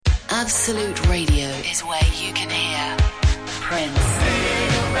Absolute Radio is where you can hear Prince,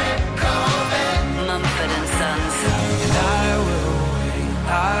 Mumford and Sons,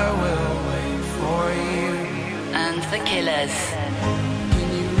 I will wait for you, and The Killers. Can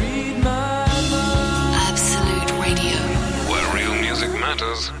you read my mind? Absolute Radio, where real music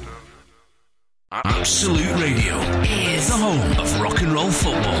matters. Absolute Radio is the home of rock and roll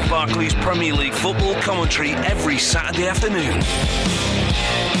football. Barclays Premier League football commentary every Saturday afternoon.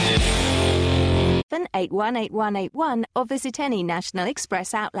 818181 or visit any National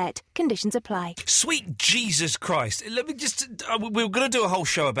Express outlet. Conditions apply. Sweet Jesus Christ. Let me just... we were going to do a whole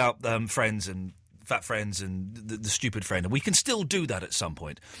show about friends and fat friends and the stupid friend, and we can still do that at some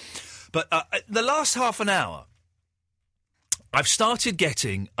point. But the last half an hour, I've started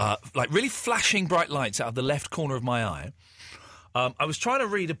getting, really flashing bright lights out of the left corner of my eye. I was trying to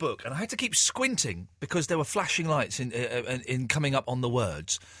read a book, and I had to keep squinting because there were flashing lights in coming up on the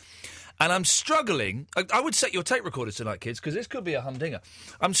words. And I'm struggling... I would set your tape recorder tonight, kids, because this could be a humdinger.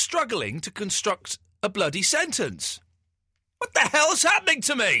 I'm struggling to construct a bloody sentence. What the hell's happening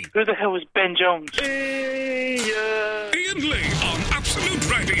to me? Who the hell is Ben Jones? Ian Lee on Absolute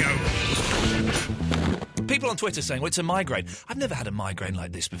Radio. People on Twitter saying, well, it's a migraine. I've never had a migraine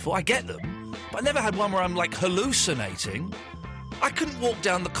like this before. I get them. But I never had one where I'm, hallucinating. I couldn't walk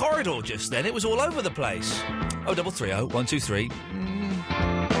down the corridor just then. It was all over the place. 0330 123...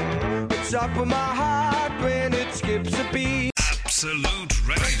 Top of my heart when it skips a beat. Absolute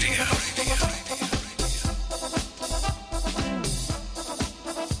Radio.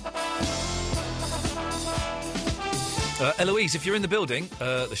 Eloise, if you're in the building,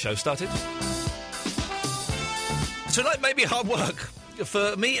 the show started. Tonight may be hard work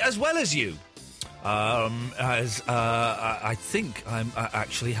for me as well as you. I think I'm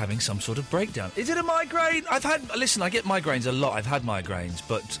actually having some sort of breakdown. Is it a migraine? I get migraines a lot. I've had migraines,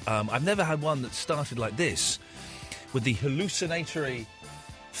 but I've never had one that started like this, with the hallucinatory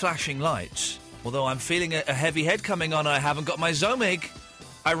flashing lights. Although I'm feeling a heavy head coming on, I haven't got my Zomig.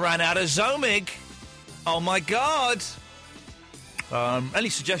 I ran out of Zomig. Oh my God. Any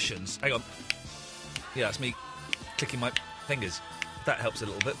suggestions? Hang on. Yeah, that's me clicking my fingers. That helps a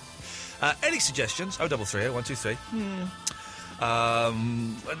little bit. Any suggestions? 0330 123.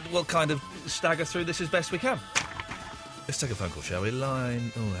 We'll kind of stagger through this as best we can. Let's take a phone call, shall we?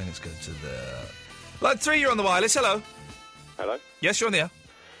 Line... Oh, hang on, let's go to the... Line 3, you're on the wireless. Hello. Hello. Yes, you're on the air.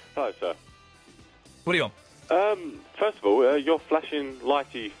 Hello, sir. What do you want? First of all, you're flashing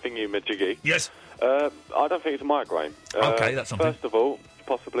lighty thingy-majiggy. Yes. I don't think it's a migraine. Okay, that's something. First of all,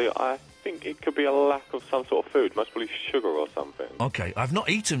 possibly, I think it could be a lack of some sort of food, most probably sugar or something. Okay, I've not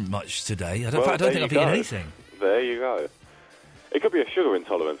eaten much today. I don't think I've eaten anything. There you go. It could be a sugar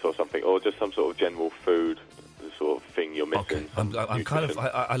intolerance or something, or just some sort of general food sort of thing you're missing. Okay, I'm kind of...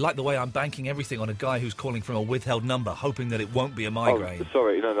 I like the way I'm banking everything on a guy who's calling from a withheld number, hoping that it won't be a migraine. Oh,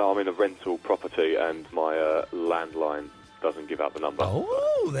 sorry, no, I'm in a rental property and my landline doesn't give out the number.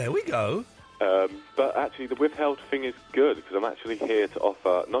 Oh, there we go. But actually, the withheld thing is good, because I'm actually here to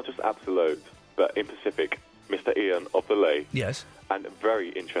offer not just Absolute, but in Pacific, Mr. Ian of the Lee. Yes. And a very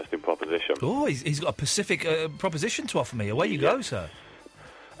interesting proposition. Oh, he's got a Pacific proposition to offer me. Away you go, sir.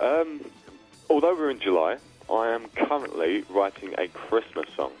 Although we're in July, I am currently writing a Christmas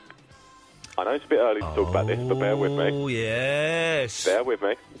song. I know it's a bit early to talk about this, but bear with me. Oh, yes. Bear with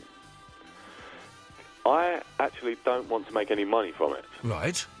me. I actually don't want to make any money from it.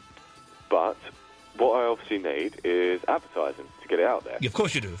 Right. But what I obviously need is advertising to get it out there. Yeah, of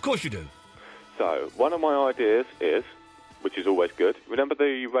course you do. Of course you do. So, one of my ideas is, which is always good, remember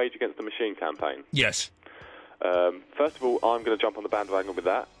the Rage Against the Machine campaign? Yes. First of all, I'm going to jump on the bandwagon with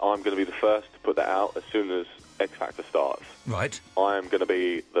that. I'm going to be the first to put that out as soon as X Factor starts. Right. I am going to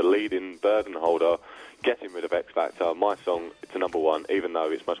be the leading burden holder, getting rid of X Factor. My song, it's a number one, even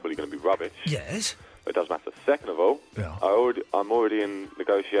though it's most probably going to be rubbish. Yes. But it doesn't matter. Second of all, yeah. I'm already in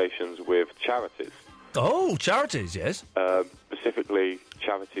negotiations with charities. Oh, charities, yes. Specifically,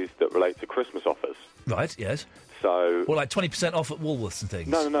 charities that relate to Christmas offers. Right, yes. So, well, like 20% off at Woolworths and things.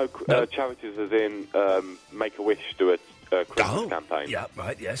 No. Charities as in Make-A-Wish do a Christmas campaign. Yeah,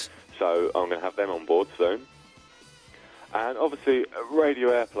 right, yes. So I'm going to have them on board soon. And obviously,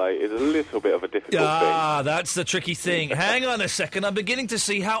 radio airplay is a little bit of a difficult thing. Ah, that's the tricky thing. Hang on a second. I'm beginning to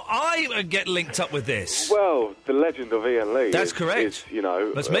see how I get linked up with this. Well, the legend of Ian Lee That's correct. is,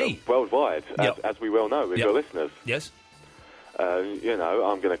 that's me. Worldwide, as we well know with your listeners. Yes. I'm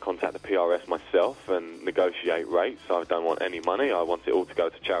going to contact the PRS myself and negotiate rates. I don't want any money. I want it all to go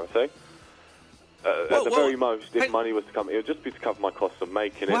to charity. At the very most, if money was to come, it would just be to cover my costs of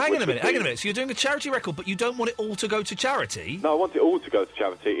making it. Well, hang on a minute. So you're doing a charity record, but you don't want it all to go to charity? No, I want it all to go to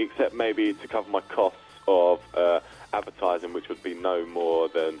charity, except maybe to cover my costs of advertising, which would be no more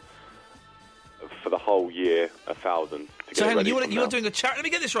than, for the whole year, 1,000. So hang on, you're doing a charity... Let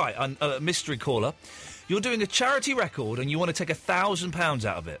me get this right, mystery caller. You're doing a charity record and you want to take £1,000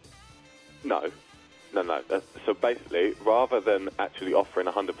 out of it? No. So basically, rather than actually offering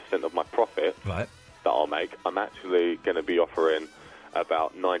 100% of my profit that I'll make, I'm actually going to be offering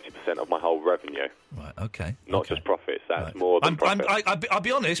about 90% of my whole revenue. Right, okay. Not just profits, that's more than profits. I'll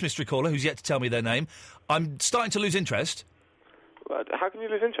be honest, mystery caller, who's yet to tell me their name, I'm starting to lose interest. How can you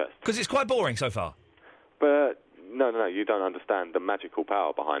lose interest? Because it's quite boring so far. But, no, you don't understand the magical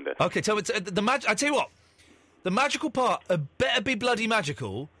power behind it. Okay, tell me, I tell you what, the magical part better be bloody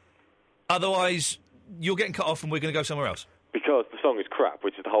magical, otherwise... You're getting cut off and we're going to go somewhere else. Because the song is crap,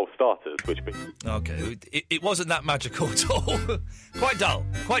 which is the whole starters, which... Okay, it wasn't that magical at all. Quite dull.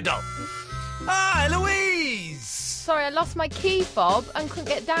 Hi, Eloise! Sorry, I lost my key fob and couldn't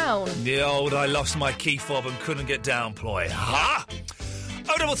get down. The old I lost my key fob and couldn't get down ploy. Ha!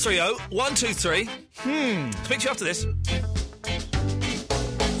 0330 123. Speak to you after this.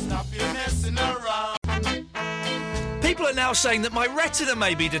 Stop your messing around. People are now saying that my retina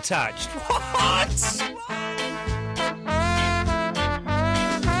may be detached. What? Stop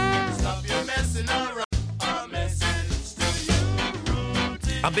your messing around. A message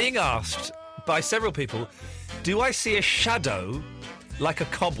to you. I'm being asked by several people, do I see a shadow like a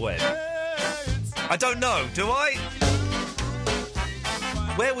cobweb? I don't know, do I?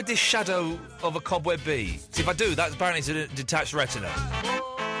 Where would this shadow of a cobweb be? See, if I do, that's apparently a detached retina.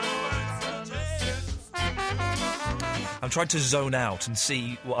 I'm trying to zone out and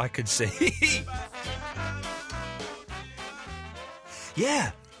see what I can see.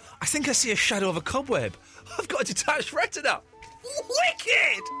 Yeah, I think I see a shadow of a cobweb. I've got a detached retina.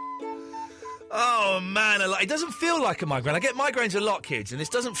 Wicked! Oh, man, it doesn't feel like a migraine. I get migraines a lot, kids, and this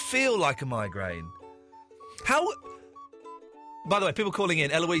doesn't feel like a migraine. How... By the way, people calling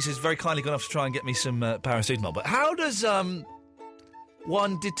in, Eloise has very kindly gone off to try and get me some paracetamol, but how does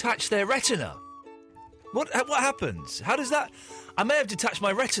one detach their retina? What happens? How does that... I may have detached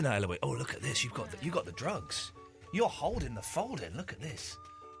my retina, Eloise. Oh, look at this. You've got the drugs. You're holding the fold-in. Look at this.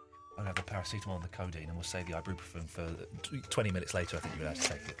 I'm going to have the paracetamol and the codeine, and we'll save the ibuprofen for 20 minutes later. I think you're going to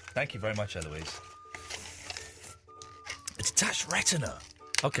have to take it. Thank you very much, Eloise. A detached retina.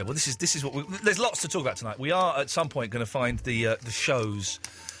 OK, well, this is what... There's lots to talk about tonight. We are, at some point, going to find the shows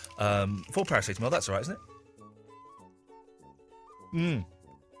for paracetamol. That's all right, isn't it?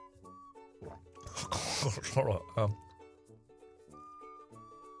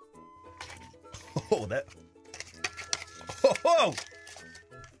 All right.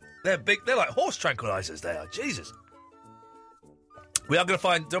 They're big. They're like horse tranquilizers. They are. Jesus. We are going to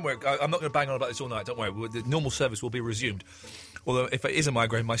find. Don't worry. I'm not going to bang on about this all night. Don't worry. The normal service will be resumed. Although, if it is a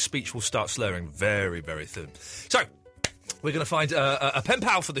migraine, my speech will start slurring very, very soon. So, we're going to find a pen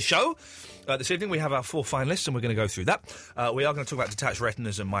pal for the show. This evening we have our 4 finalists and we're going to go through that. We are going to talk about detached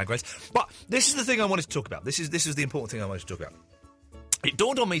retinas and migraines. But this is the thing I wanted to talk about. This is the important thing I wanted to talk about. It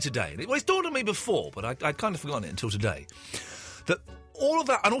dawned on me today. Well, it's dawned on me before, but I'd kind of forgotten it until today. That all of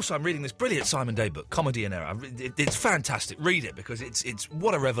that... And also I'm reading this brilliant Simon Day book, Comedy and Error. It's fantastic. Read it because it's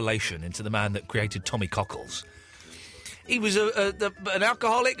what a revelation into the man that created Tommy Cockles. He was an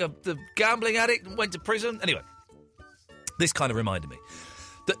alcoholic, a gambling addict, and went to prison. Anyway, this kind of reminded me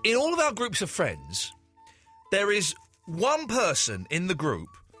that in all of our groups of friends, there is one person in the group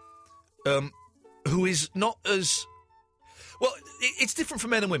who is not as... Well, it's different for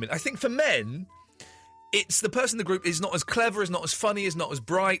men and women. I think for men, it's the person in the group is not as clever, is not as funny, is not as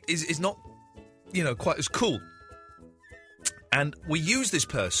bright, is not, quite as cool. And we use this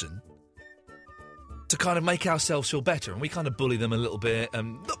person to kind of make ourselves feel better, and we kind of bully them a little bit.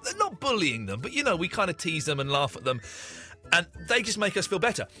 Not bullying them, but, we kind of tease them and laugh at them. And they just make us feel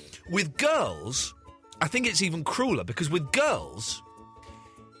better. With girls, I think it's even crueler, because with girls,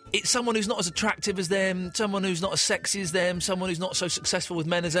 it's someone who's not as attractive as them, someone who's not as sexy as them, someone who's not so successful with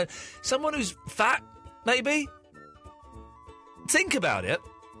men as them, someone who's fat, maybe. Think about it.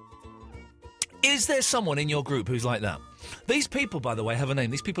 Is there someone in your group who's like that? These people, by the way, have a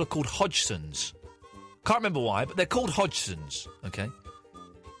name. These people are called Hodgsons. Can't remember why, but they're called Hodgsons, OK?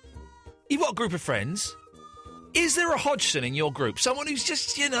 You've got a group of friends. Is there a Hodgson in your group? Someone who's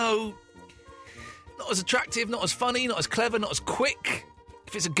just, not as attractive, not as funny, not as clever, not as quick.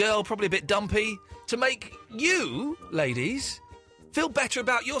 If it's a girl, probably a bit dumpy. To make you, ladies, feel better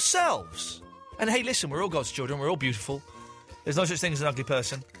about yourselves. And hey, listen, we're all God's children. We're all beautiful. There's no such thing as an ugly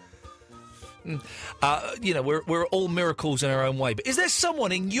person. We're all miracles in our own way. But is there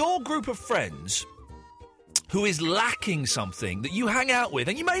someone in your group of friends who is lacking something that you hang out with,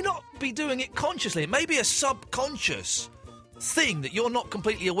 and you may not be doing it consciously? It may be a subconscious thing that you're not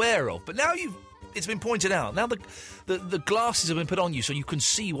completely aware of, but now it's been pointed out. Now the glasses have been put on you so you can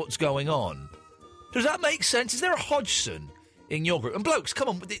see what's going on. Does that make sense? Is there a Hodgson in your group? And blokes, come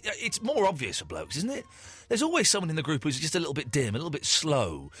on, it's more obvious for blokes, isn't it? There's always someone in the group who's just a little bit dim, a little bit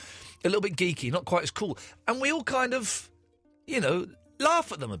slow, a little bit geeky, not quite as cool. And we all kind of,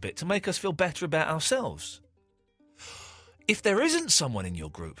 laugh at them a bit to make us feel better about ourselves. If there isn't someone in your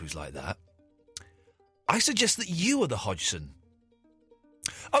group who's like that, I suggest that you are the Hodgson.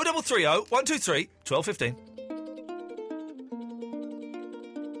 0330 123 1215.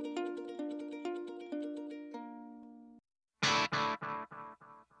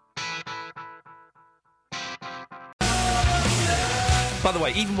 By the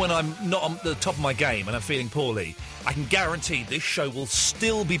way, even when I'm not on the top of my game and I'm feeling poorly, I can guarantee this show will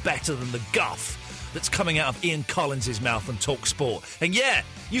still be better than the guff that's coming out of Ian Collins' mouth on Talk Sport. And yeah,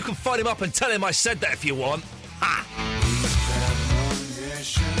 you can find him up and tell him I said that if you want. Ha!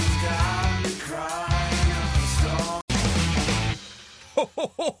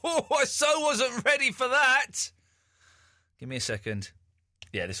 I so wasn't ready for that. Give me a second.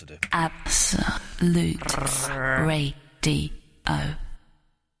 Yeah, this will do. Absolute Radio.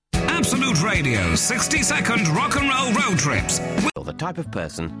 Absolute Radio, 60-second rock and roll road trips. You're the type of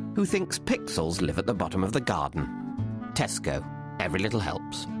person who thinks pixels live at the bottom of the garden. Tesco. Every little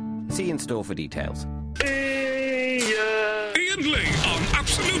helps. See in store for details. Ian Lee on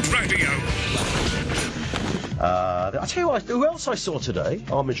Absolute Radio. I tell you what, who else I saw today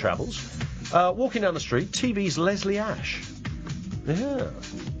on my travels? Walking down the street, TV's Leslie Ash. Yeah.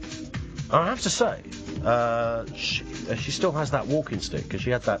 I have to say, she still has that walking stick because she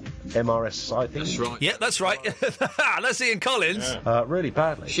had that MRSI thing. That's right. Yeah, that's right. That's Ian Collins. Yeah. Really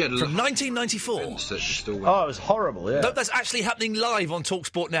badly. She had from 1994. Oh, it was horrible, yeah. No, that's actually happening live on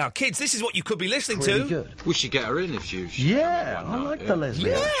TalkSport now. Kids, this is what you could be listening really to. Good. We should get her in if she yeah, I like the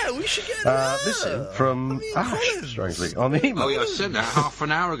Leslie. Yeah, we should get her. Listen, from Ash, strangely, on the email. Oh, yeah, I sent that half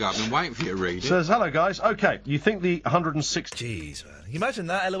an hour ago. I've been waiting for you to read it. Says, hello, guys. OK, you think the 160... Jeez, man. You imagine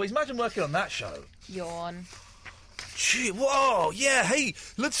that, Eloise? Imagine working on that show. Yawn. Gee, whoa, yeah, hey,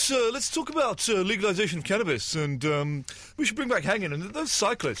 let's talk about legalisation of cannabis, and we should bring back hanging, and those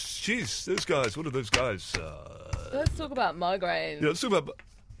cyclists, jeez, those guys, what are those guys? Let's talk about migraines. Yeah, let's talk about...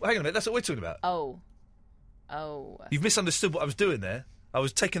 Hang on a minute, that's what we're talking about. Oh. You've misunderstood what I was doing there. I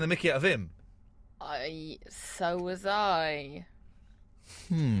was taking the mickey out of him. So was I.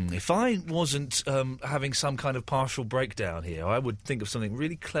 If I wasn't having some kind of partial breakdown here, I would think of something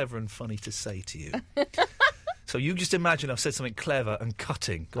really clever and funny to say to you. So you just imagine I've said something clever and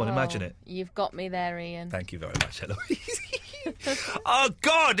cutting. Go on, imagine it. You've got me there, Ian. Thank you very much, Eloise. Oh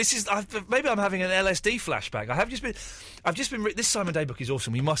God, maybe I'm having an LSD flashback. I've just been. This Simon Day book is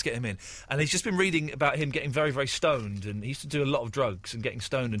awesome. We must get him in. And he's just been reading about him getting very, very stoned, and he used to do a lot of drugs and getting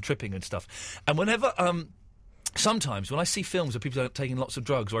stoned and tripping and stuff. And whenever, sometimes when I see films of people taking lots of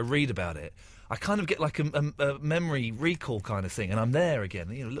drugs, or I read about it, I kind of get like a memory recall kind of thing, and I'm there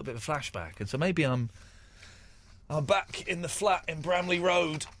again. A little bit of a flashback, and so maybe I'm back in the flat in Bramley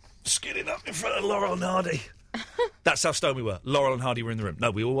Road, skidding up in front of Laurel and Hardy. That's how stoned we were. Laurel and Hardy were in the room.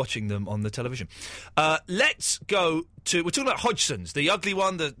 No, we were watching them on the television. Let's go to... We're talking about Hodgson's, the ugly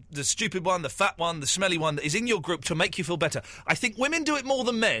one, the stupid one, the fat one, the smelly one that is in your group to make you feel better. I think women do it more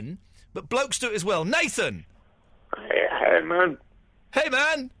than men, but blokes do it as well. Nathan! Hey, man. Hey,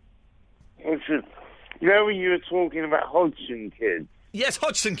 man! Listen, you know when you were talking about Hodgson Kids? Yes,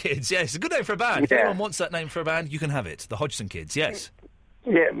 Hodgson Kids, yes. It's a good name for a band. If anyone wants that name for a band, you can have it. The Hodgson Kids, yes.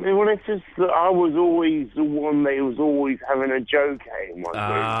 Yeah, well, it's just that I was always the one that was always having a joke at in my group.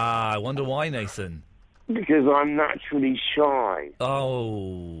 I wonder why, Nathan. Because I'm naturally shy.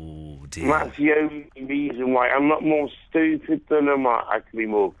 Oh, dear. And that's the only reason why. I'm not more stupid than them. I can be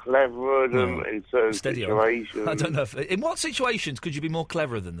more cleverer than them in certain situations. I don't know. In what situations could you be more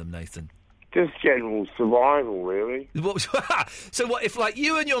cleverer than them, Nathan? Just general survival, really. So what, if, like,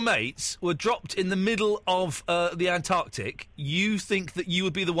 you and your mates were dropped in the middle of the Antarctic, you think that you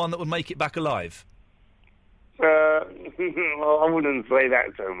would be the one that would make it back alive? Well, I wouldn't say that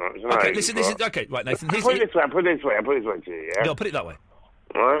so much. No, okay, listen, okay, right, Nathan. I'll put it this way to you, yeah? No, put it that way.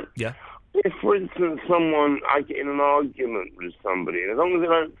 Right? Yeah. If, for instance, I get in an argument with somebody, and as long as they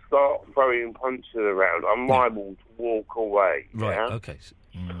don't start throwing punches around, I'm liable to walk away. Right, yeah? okay.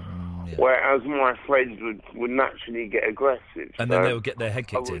 Yeah. Whereas my friends would naturally get aggressive. And then they would get their head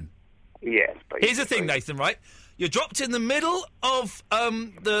kicked in. Yes, basically. Here's the thing, Nathan, right? You're dropped in the middle of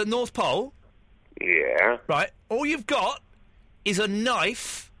the North Pole, Yeah. Right. All you've got is a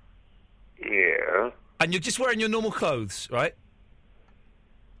knife. Yeah. And you're just wearing your normal clothes, right?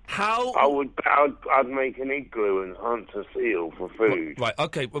 How? I'd make an igloo and hunt a seal for food. Right.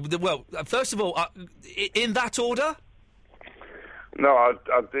 Okay. Well, first of all, in that order. No,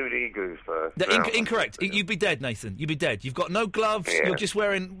 I'd do the igloo first. Incorrect. You'd be dead, Nathan. You'd be dead. You've got no gloves. Yeah. You're just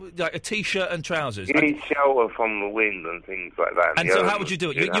wearing like a t-shirt and trousers. You need shelter from the wind and things like that. And so, how would you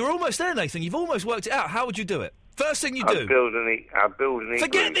do it? You're almost there, Nathan. You've almost worked it out. How would you do it? First thing you do. I'd build an igloo.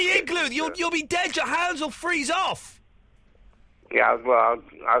 Forget the igloo. You'll be dead. Your hands will freeze off. Yeah, well,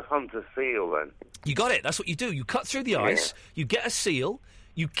 I'd hunt a seal then. You got it. That's what you do. You cut through the ice. You get a seal.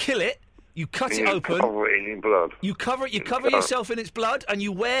 You kill it. You cut it open. You cover it in your blood. You cover yourself in its blood, and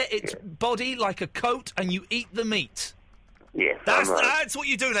you wear its body like a coat, and you eat the meat. Yes, that's what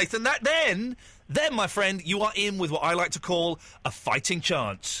you do, Nathan. Then, my friend, you are in with what I like to call a fighting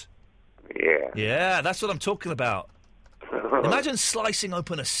chance. Yeah. Yeah, that's what I'm talking about. Imagine slicing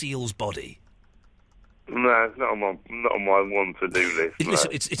open a seal's body. No, it's not on my one to do list.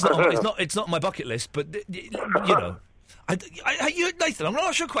 Listen, it's not on my bucket list, but you know. Nathan, I'm going to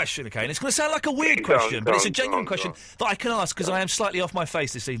ask you a question, okay? And it's going to sound like a weird question, but it's a genuine question that I can ask because I am slightly off my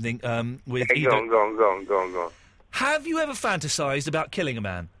face this evening. Go on. Have you ever fantasised about killing a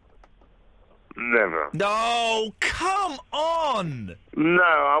man? Never. No, come on! No,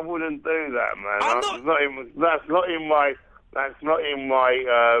 I wouldn't do that, man. That's not in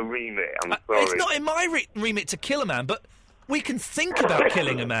my remit. I'm sorry. It's not in my remit to kill a man, but we can think about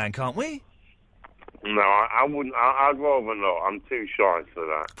killing a man, can't we? No, I wouldn't. I'd rather not. I'm too shy for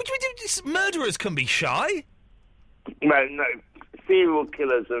that. What do we do? Murderers can be shy. No. Serial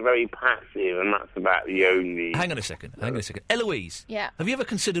killers are very passive, and that's about the only... Hang on a second. Eloise. Yeah. Have you ever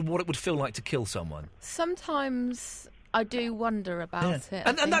considered what it would feel like to kill someone? Sometimes I do wonder about it.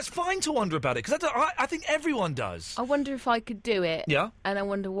 And that's fine to wonder about it, because I think everyone does. I wonder if I could do it. Yeah. And I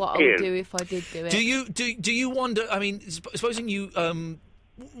wonder what I would do if I did do it. Do you wonder, I mean, supposing you...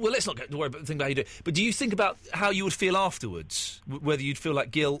 well, let's not worry about the thing about how you do it, but do you think about how you would feel afterwards? Whether you'd feel like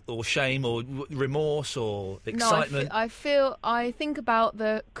guilt or shame or remorse or excitement? No, I think about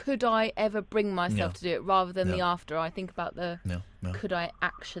the could I ever bring myself to do it rather than the after. I think about the could I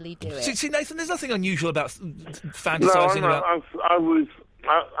actually do it. See, Nathan, there's nothing unusual about fantasising about... I was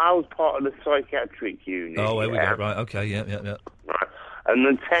part of the psychiatric unit. Oh, there we go, right, okay, yeah. Right. And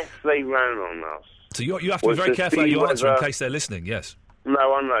the tests they ran on us... So you have to be very careful how you answer in case they're listening, yes.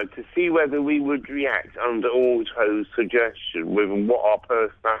 No, I know. To see whether we would react under Auto's suggestion with what our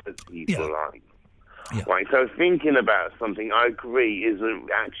personalities were like. Yeah. Right, so thinking about something, I agree, isn't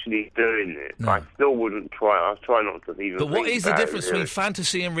actually doing it. No. I still wouldn't try. I'll try not to even. But what is the difference between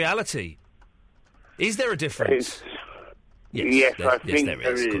fantasy and reality? Is there a difference? Yes, I think there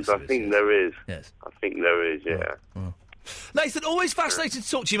is. I think there is. Yes. I think there is, yeah. Oh. Nathan, always fascinated to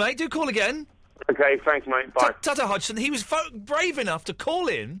talk to you, mate. Do call again. Okay, thanks, mate. Bye. Tata Hodgson, he was brave enough to call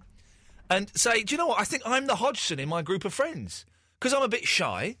in and say, do you know what, I think I'm the Hodgson in my group of friends. Because I'm a bit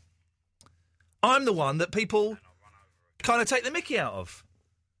shy. I'm the one that people kind of take the mickey out of.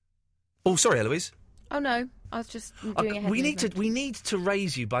 Oh, sorry, Eloise. Oh, no. I was just doing a head we need to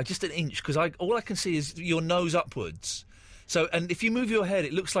raise you by just an inch, because all I can see is your nose upwards. So, and if you move your head,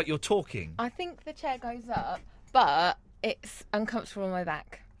 it looks like you're talking. I think the chair goes up, but it's uncomfortable on my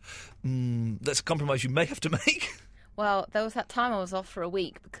back. That's a compromise you may have to make. Well, there was that time I was off for a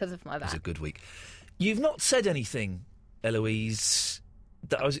week because of my back. It was a good week. You've not said anything, Eloise,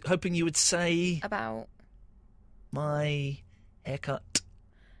 that I was hoping you would say... About? My haircut.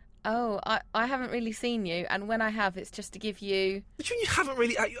 Oh, I haven't really seen you, and when I have, it's just to give you... But you haven't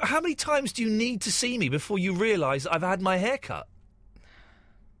really... How many times do you need to see me before you realise I've had my haircut?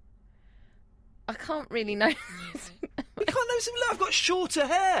 I can't really know. You can't notice it? Look, I've got shorter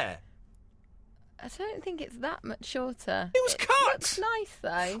hair. I don't think it's that much shorter. It was cut. Looks nice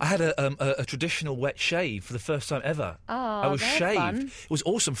though. I had a traditional wet shave for the first time ever. Oh, I was shaved. Fun. It was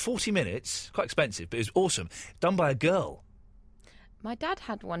awesome. 40 minutes, quite expensive, but it was awesome. Done by a girl. My dad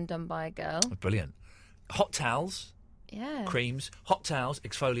had one done by a girl. Oh, brilliant. Hot towels. Yeah. Creams. Hot towels.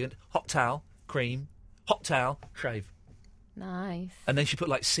 Exfoliant. Hot towel. Cream. Hot towel. Shave. Nice. And then she put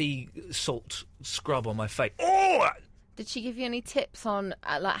like sea salt scrub on my face. Oh! Did she give you any tips on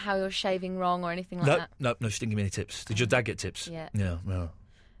like how you're shaving wrong or anything like that? No, she didn't give me any tips. Did your dad get tips? Yeah. Yeah, no.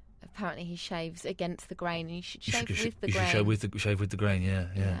 Apparently he shaves against the grain, and you should shave with the grain. You should shave with the grain,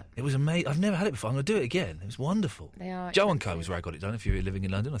 yeah. It was amazing. I've never had it before. I'm going to do it again. It was wonderful. They are Joe & Co. was where I got it done. If you're living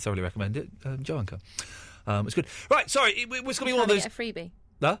in London, I thoroughly recommend it. Joe & Co. It's good. Right, sorry, it was going to be one of those... Get a freebie?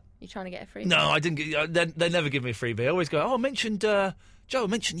 Huh? You trying to get a freebie? No, I didn't get... They never give me a freebie. I always go, Joe, I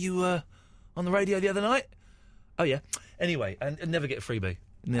mentioned you on the radio the other night? Oh, yeah. Anyway, and never get a freebie.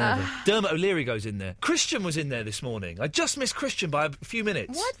 Never. Dermot O'Leary goes in there. Christian was in there this morning. I just missed Christian by a few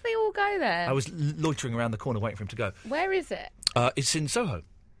minutes. Why do they all go there? I was loitering around the corner waiting for him to go. Where is it? It's in Soho.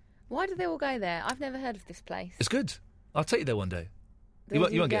 Why do they all go there? I've never heard of this place. It's good. I'll take you there one day. You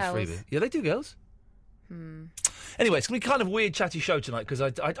won't get a freebie. Yeah, they do, girls. Anyway, it's going to be kind of a weird, chatty show tonight because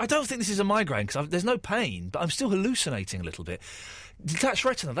I don't think this is a migraine because there's no pain, but I'm still hallucinating a little bit. Detached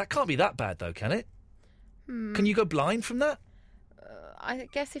retina, that can't be that bad though, can it? Can you go blind from that? I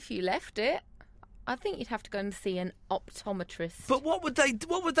guess if you left it, I think you'd have to go and see an optometrist. But what would they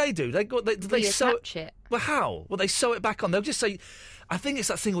do? They sew it. Well, how? Well, they sew it back on. They'll just say, I think it's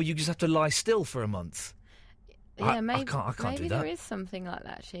that thing where you just have to lie still for a month. Yeah, maybe. I can't do that. Maybe there is something like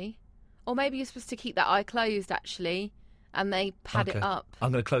that, actually. Or maybe you're supposed to keep that eye closed, actually, and they pad it up.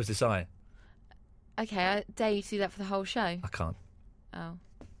 I'm going to close this eye. Okay, I dare you to do that for the whole show. I can't. Oh.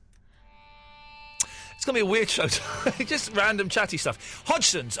 It's going to be a weird show tonight. Just random chatty stuff.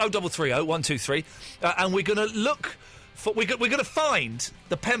 Hodgson's 0330 123, and we're going to look for. We're going to find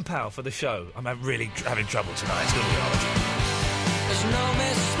the pen pal for the show. I'm really having trouble tonight. It's going to be hard. There's no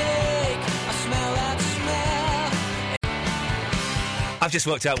mistake. I smell that smell. I've just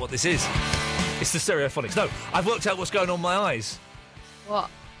worked out what this is. It's the Stereophonics. No, I've worked out what's going on in my eyes. What?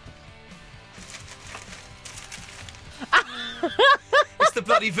 It's the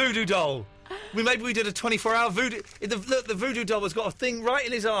bloody voodoo doll. Maybe we did a 24-hour voodoo. Look, the voodoo doll has got a thing right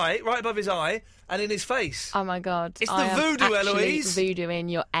in his eye, right above his eye, and in his face. Oh my God! It's the voodoo, Eloise. Voodoo in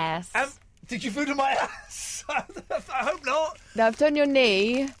your ass. Did you voodoo my ass? I hope not. No, I've done your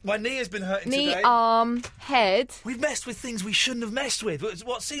knee. My knee has been hurting today. Knee, arm, head. We've messed with things we shouldn't have messed with.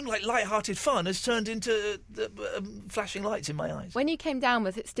 What seemed like light-hearted fun has turned into flashing lights in my eyes. When you came down,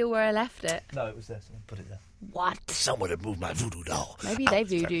 was it still where I left it? No, it was there. Someone put it there. What? Someone had moved my voodoo doll. Maybe they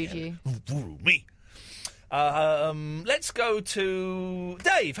voodooed you. Voodoo me. Let's go to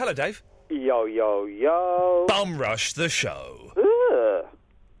Dave. Hello, Dave. Yo, yo, yo. Bum Rush the show.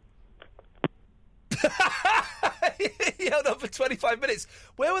 He held up for 25 minutes.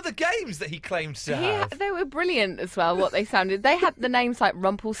 Where were the games that he claimed to have? They were brilliant as well, what they sounded. They had the names like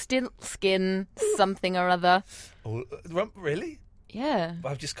Rumpelstiltskin something or other. Oh, really? Yeah.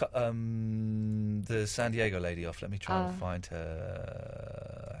 I've just cut the San Diego lady off. Let me try and find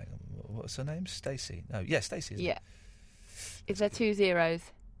her. Hang on. What's her name? Stacey. No, yeah, Stacey. Yeah. Is there 2 zeros?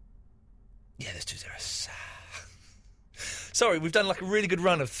 Yeah, there's 2 zeros. Sorry, we've done like a really good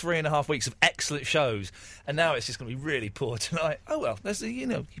run of 3.5 weeks of excellent shows, and now it's just going to be really poor tonight. Oh well, that's you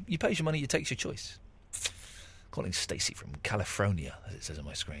pay your money, you take your choice. Calling Stacey from California, as it says on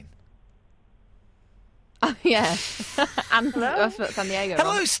my screen. Oh yeah, and San Diego.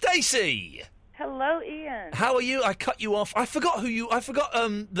 Hello, Stacey. Hello, Ian. How are you? I cut you off. I forgot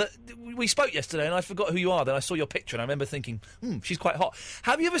that we spoke yesterday, and I forgot who you are. Then I saw your picture, and I remember thinking, she's quite hot.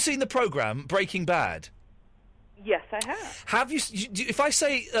 Have you ever seen the programme Breaking Bad? Yes, I have. Have you? If I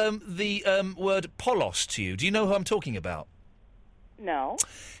say the word Polos to you, do you know who I'm talking about? No.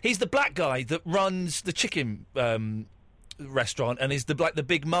 He's the black guy that runs the chicken restaurant and is the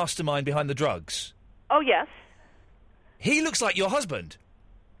big mastermind behind the drugs. Oh, yes. He looks like your husband.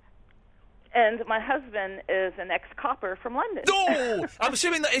 And my husband is an ex-copper from London. Oh! I'm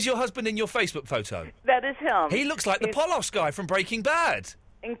assuming that is your husband in your Facebook photo. That is him. He looks like the Polos guy from Breaking Bad.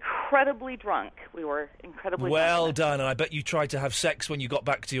 Incredibly drunk. We were incredibly drunk. Well done, and I bet you tried to have sex when you got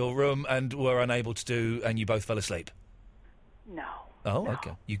back to your room and were unable to do, and you both fell asleep. No. Oh, no.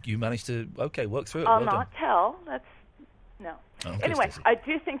 Okay. You managed to, work through it. I'll well not tell. That's... No. Okay, anyway, Stacey. I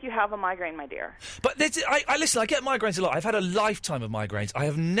do think you have a migraine, my dear. But I listen, I get migraines a lot. I've had a lifetime of migraines. I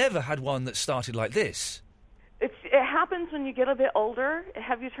have never had one that started like this. It happens when you get a bit older.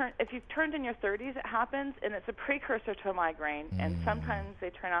 If you've turned in your 30s, it happens, and it's a precursor to a migraine. And sometimes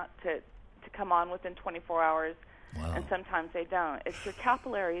they turn out to come on within 24 hours, and sometimes they don't. It's your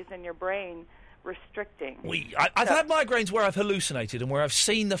capillaries in your brain restricting. I've had migraines where I've hallucinated and where I've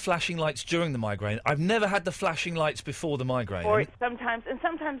seen the flashing lights during the migraine. I've never had the flashing lights before the migraine. Or sometimes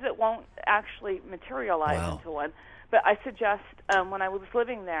it won't actually materialize into one. But I suggest when I was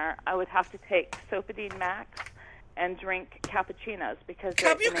living there, I would have to take Sopidine Max and drink cappuccinos because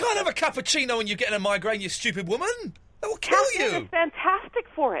you can't have a cappuccino when you're getting a migraine, you stupid woman. That will kill you. Caffeine is fantastic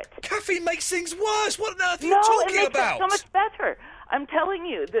for it. Caffeine makes things worse. What on earth are you talking about? No, it makes it so much better. I'm telling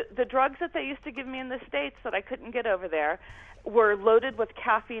you, the drugs that they used to give me in the States that I couldn't get over there were loaded with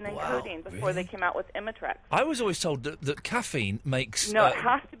caffeine and codeine before they came out with Imitrex. I was always told that caffeine makes... No, it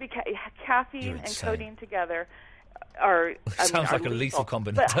has to be caffeine and codeine together are Sounds like a lethal. lethal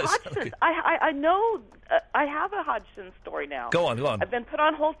combination. But Hodgson's, I know. I have a Hodgson story now. Go on. I've been put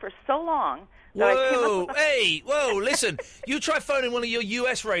on hold for so long. that I came Whoa, up with whoa, listen. You try phoning one of your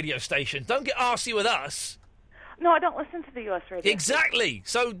US radio stations. Don't get arsey with us. No, I don't listen to the US radio. Exactly.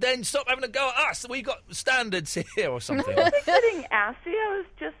 So then stop having a go at us. We've got standards here or something. I wasn't getting assy. I was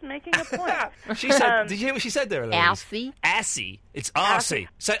just making a point. She said, did you hear what she said there, Eloise? Assy. Assy. It's arsey.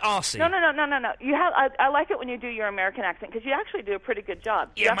 Say arsey. No. You have. I like it when you do your American accent because you actually do a pretty good job.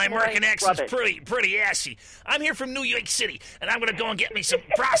 Yeah, my Jeff American Morris, accent's rubbish. pretty assy. I'm here from New York City, and I'm going to go and get me some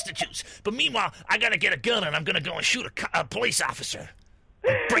prostitutes. But meanwhile, I got to get a gun, and I'm going to go and shoot a police officer.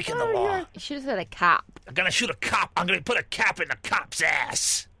 I'm breaking the law. You should have said a cap. I'm going to shoot a cop. I'm going to put a cap in the cop's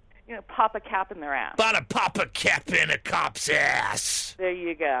ass. You know, pop a cap in their ass. Pop a cap in a cop's ass. There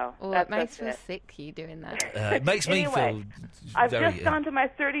you go. Oh, That's it makes me it. sick, you doing that. It makes me Anyway, feel I've very... just gone to my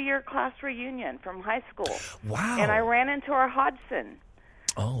 30-year class reunion from high school. Wow. And I ran into our Hodgson.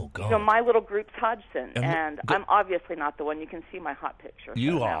 Oh, God. So my little group's Hodgson. And I'm obviously not the one. You can see my hot picture.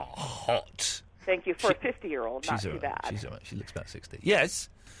 You so are now. hot. Thank you. For a 50-year-old, not She's too all right. bad. She's all right. She looks about 60. Yes?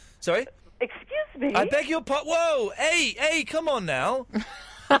 Sorry? Excuse me? I beg your pardon. Whoa! Hey, come on now.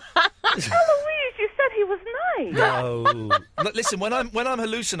 Eloise, you said he was nice. No. Look, listen, when I'm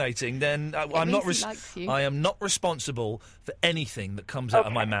hallucinating, then I'm not. means he likes you. I am not responsible for anything that comes out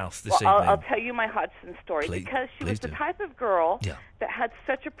of my mouth this Well, evening. I'll tell you my Hodgson story because she was the type of girl that had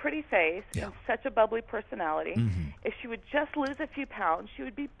such a pretty face and such a bubbly personality. Mm-hmm. If she would just lose a few pounds, she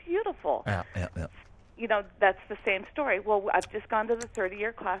would be beautiful. Yeah. You know, that's the same story. Well, I've just gone to the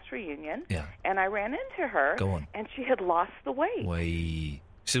 30-year class reunion, and I ran into her, Go on. and she had lost the weight. Wait.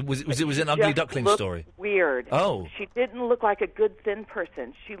 So was it an ugly Just duckling looked story? Weird. Oh. She didn't look like a good thin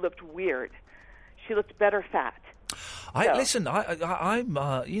person. She looked weird. She looked better fat. Listen. I'm.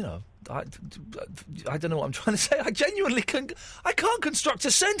 You know. I don't know what I'm trying to say. I genuinely can't construct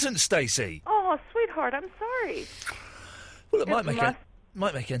a sentence, Stacey. Oh, sweetheart, I'm sorry. Well, it Just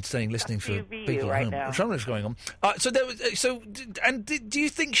might make entertaining listening for SUV people right at home. now. I'm trying to know what's going on. Do you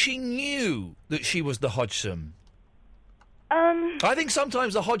think she knew that she was the Hodgson? I think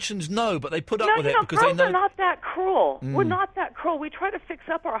sometimes the Hodgsons know, but they put up with it because girls they know. are not that cruel. Mm. We're not that cruel. We try to fix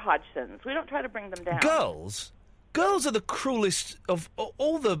up our Hodgsons. We don't try to bring them down. Girls are the cruelest of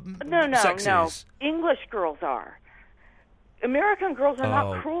all the sexes. No. English girls are. American girls are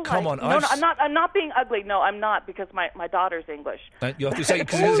not cruel. Come on, I'm not being ugly. No, I'm not because my daughter's English. You have to say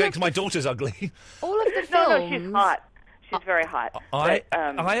because my daughter's ugly. All of the films. No, she's hot. She's very hot. I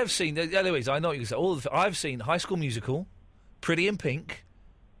have seen. Eloise, I know what you can say. I've seen High School Musical, Pretty in Pink,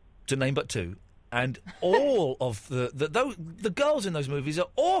 to name but two, and all of the girls in those movies are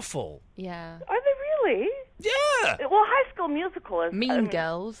awful. Yeah. Are they really? Yeah. Well, High School Musical is Mean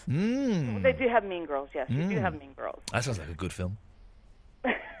Girls. They do have Mean Girls. Yes, they do have Mean Girls. That sounds like a good film.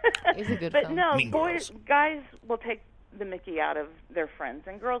 It's a good But film. no, Mean guys will take the mickey out of their friends,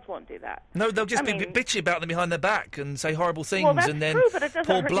 and girls won't do that. No, they'll just be bitchy about them behind their back and say horrible things, that's and then true, but it doesn't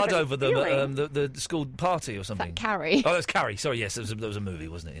pour hurt blood anybody's over them at feelings. the school party or something. Carrie? Oh, that's Carrie. Sorry, yes, there was a movie,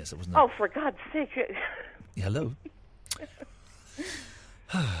 wasn't it? Yes, it wasn't. Oh, for God's sake! Yeah, hello.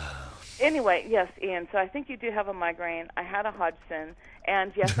 Anyway, yes, Ian. So I think you do have a migraine. I had a Hodgson,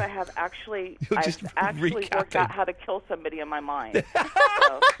 and yes, I have actually. just I've actually worked recapping. out how to kill somebody in my mind.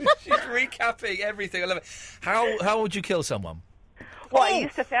 She's recapping everything. I love it. How would you kill someone? Well, I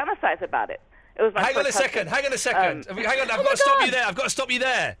used to fantasize about it. It was my Hang on a first second. husband. Hang on a second. Hang on. I've got to stop you there. I've got to stop you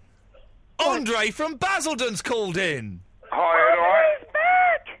there. Andre from Basildon's called in. Hi, all right. He's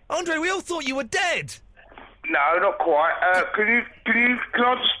back. Andre, we all thought you were dead. No, not quite. Can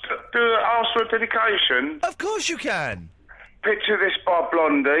I just ask for a dedication? Of course you can. Picture this by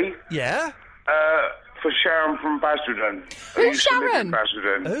Blondie. Yeah. For Sharon from Basildon. Who's Sharon?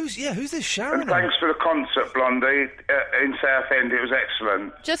 Basildon. Who's this Sharon? And thanks for the concert, Blondie, in Southend. It was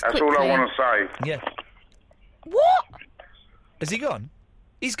excellent. Just That's quickly. all I want to say. Yeah. What? Has he gone?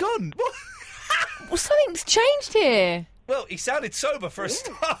 He's gone. What? Well, something's changed here. Well, he sounded sober for a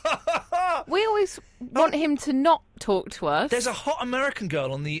start. We always want him to not talk to us. There's a hot American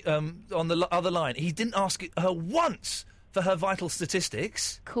girl on the other line. He didn't ask her once for her vital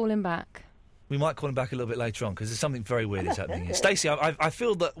statistics. Call him back. We might call him back a little bit later on because there's something very weird that's happening here. Stacey, I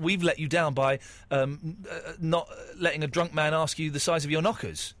feel that we've let you down by not letting a drunk man ask you the size of your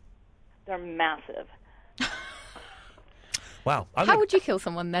knockers. They're massive. Wow. How would you kill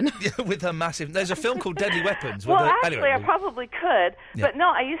someone then? With her massive... There's a film called Deadly Weapons. Well, with her, actually, anyway, I probably could. Yeah. But no,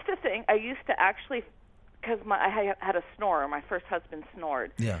 I used to actually, because I had a snorer. My first husband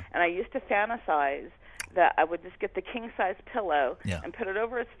snored. Yeah. And I used to fantasize that I would just get the king-size pillow Yeah. and put it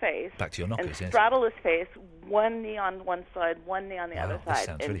over his face. Back to your and knockers, yes. straddle his face, one knee on one side, one knee on the other this side,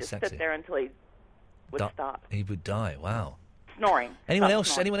 sounds and really just sexy. sit there until he would stop. He would die. Wow. Snoring. Anyone Stop else?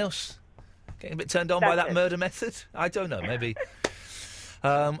 snoring. Anyone else? Getting a bit turned on by That's that it. murder method? I don't know. Maybe.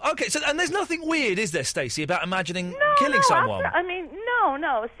 Okay. So, and there's nothing weird, is there, Stacey, about imagining killing someone? I mean,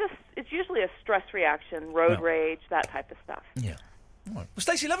 no. It's usually a stress reaction, road No. rage, that type of stuff. Yeah. All right. Well,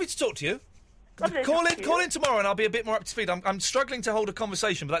 Stacey, lovely to talk to you. Lovely to Call talk in, to call you. in tomorrow, and I'll be a bit more up to speed. I'm struggling to hold a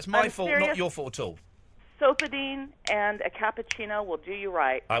conversation, but that's my I'm fault, serious. not your fault at all. Sofadine and a cappuccino will do you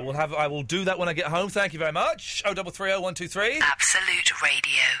right. I will do that when I get home. Thank you very much. 0330123. Absolute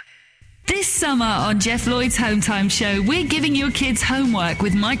Radio. This summer on Jeff Lloyd's Home Time Show, we're giving your kids homework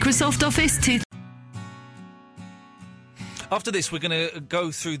with Microsoft Office 2. After this, we're going to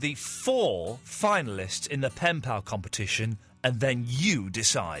go through the 4 finalists in the Pen Pal competition, and then you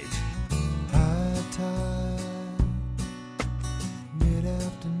decide.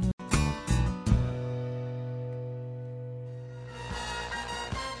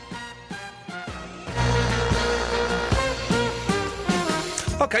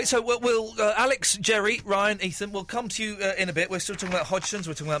 Okay, so we'll Alex, Jerry, Ryan, Ethan, we'll come to you in a bit. We're still talking about Hodgson's,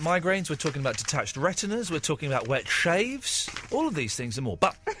 we're talking about migraines, we're talking about detached retinas, we're talking about wet shaves, all of these things and more.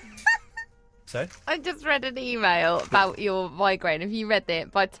 But, so? I just read an email about your migraine. Have you read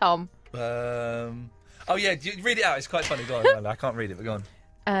it by Tom? Oh, yeah, read it out. It's quite funny. Go on. I can't read it, but go on.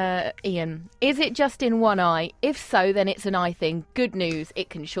 Ian, is it just in one eye? If so, then it's an eye thing. Good news, it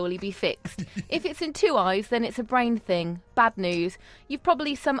can surely be fixed. If it's in 2 eyes, then it's a brain thing. Bad news, you've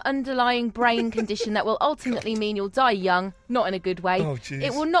probably some underlying brain condition that will ultimately mean you'll die young, not in a good way. Oh, jeez.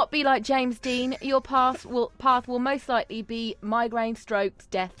 It will not be like James Dean. Your path will most likely be migraine, strokes,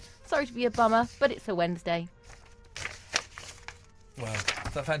 death. Sorry to be a bummer, but it's a Wednesday. Wow,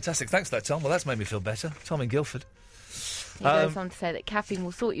 that's fantastic. Thanks for that, Tom. Well, that's made me feel better. Tom in Guildford. He goes on to say that caffeine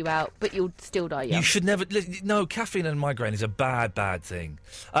will sort you out, but you'll still die young. You should never... No, caffeine and migraine is a bad, bad thing.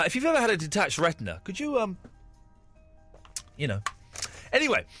 If you've ever had a detached retina, could you,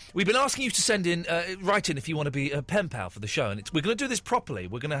 Anyway, we've been asking you to send in, write in if you want to be a pen pal for the show, and we're going to do this properly.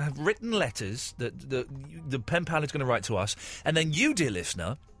 We're going to have written letters that the pen pal is going to write to us, and then you, dear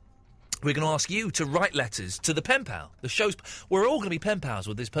listener, we're going to ask you to write letters to the pen pal. The show's... We're all going to be pen pals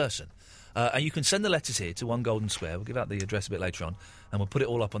with this person. And you can send the letters here to 1 Golden Square. We'll give out the address a bit later on, and we'll put it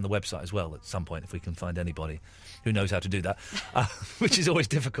all up on the website as well at some point if we can find anybody who knows how to do that, which is always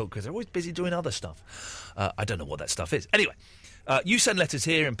difficult because they're always busy doing other stuff. I don't know what that stuff is. Anyway, you send letters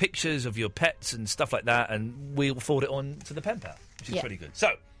here and pictures of your pets and stuff like that, and we'll forward it on to the pen pal, which is pretty good.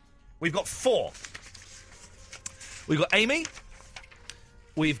 So, we've got 4. We've got Amy.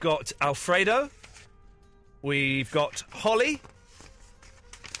 We've got Alfredo. We've got Holly.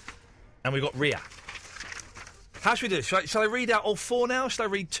 And we've got Ria. How should we do this? Shall I read out all 4 now? Shall I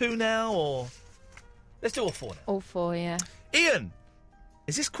read 2 now? Or let's do all 4 now. All 4, yeah. Ian!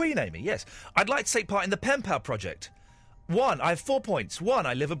 Is this Queen Amy? Yes. I'd like to take part in the Pen Pal project. 1, I have 4 points. 1,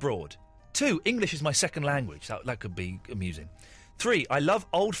 I live abroad. 2, English is my second language. That could be amusing. 3, I love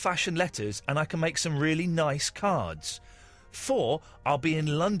old-fashioned letters and I can make some really nice cards. 4, I'll be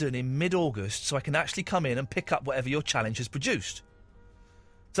in London in mid-August so I can actually come in and pick up whatever your challenge has produced.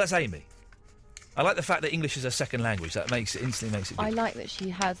 So that's Amy. I like the fact that English is her second language. That instantly makes it good. I like that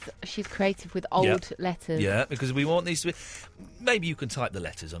she's creative with old letters. Yeah, because we want these to be... Maybe you can type the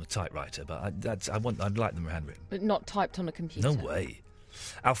letters on a typewriter, but I'd like them handwritten. But not typed on a computer. No way.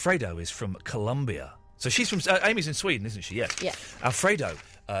 Alfredo is from Colombia. So she's from... Amy's in Sweden, isn't she? Yes. Yeah. Alfredo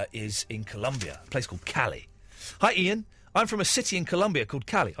is in Colombia, a place called Cali. Hi, Ian. I'm from a city in Colombia called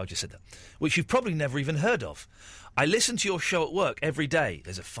Cali. I just said that. Which you've probably never even heard of. I listen to your show at work every day.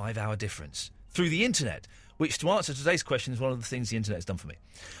 There's a 5-hour difference. Through the internet, which, to answer today's question, is one of the things the internet has done for me.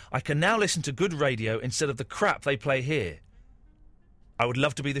 I can now listen to good radio instead of the crap they play here. I would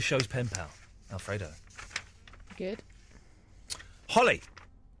love to be the show's pen pal. Alfredo. Good. Holly.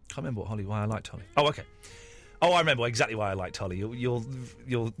 Can't remember why I liked Holly. Oh, okay. Oh, I remember exactly why I liked Holly. You'll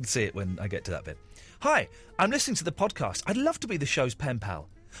see it when I get to that bit. Hi, I'm listening to the podcast. I'd love to be the show's pen pal.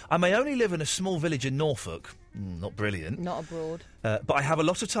 I may only live in a small village in Norfolk. Not brilliant. Not abroad. But I have a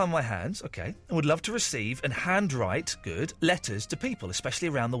lot of time on my hands, okay, and would love to receive and handwrite, letters to people, especially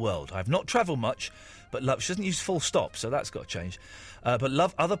around the world. I have not travelled much, but love... She doesn't use full stop, so that's got to change. But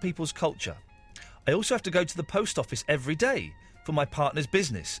love other people's culture. I also have to go to the post office every day for my partner's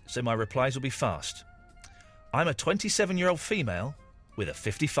business, so my replies will be fast. I'm a 27-year-old female with a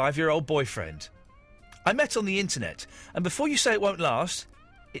 55-year-old boyfriend. I met on the internet, and before you say it won't last...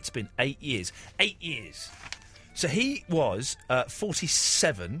 It's been 8 years. 8 years. So he was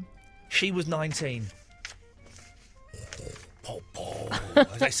 47. She was 19. Popo.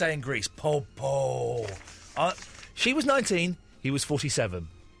 As they say in Greece, Popo. She was 19, he was 47.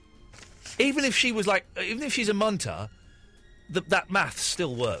 Even if she's a munter, that math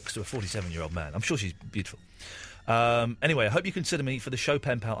still works to a 47-year-old man. I'm sure she's beautiful. Anyway, I hope you consider me for the show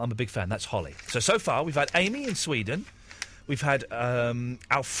pen pal. I'm a big fan. That's Holly. So far, we've had Amy in Sweden. We've had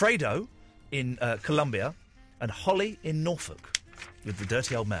Alfredo in Colombia. And Holly in Norfolk with the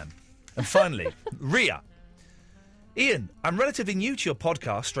dirty old man. And finally, Ria. Ian, I'm relatively new to your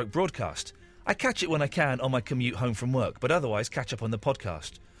podcast / broadcast. I catch it when I can on my commute home from work, but otherwise catch up on the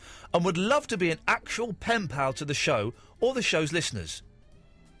podcast. And would love to be an actual pen pal to the show or the show's listeners.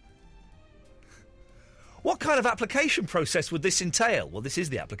 What kind of application process would this entail? Well, this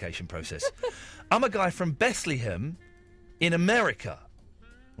is the application process. I'm a guy from Bethlehem in America.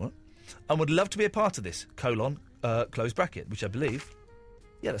 What? And would love to be a part of this, close bracket, which I believe,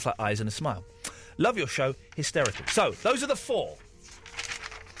 yeah, that's like eyes and a smile. Love your show, hysterical. So, those are the four.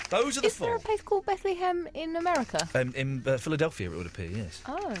 Those are the four. Is there a place called Bethlehem in America? In Philadelphia, it would appear, yes.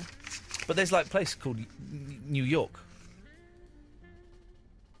 Oh. But there's like a place called New York.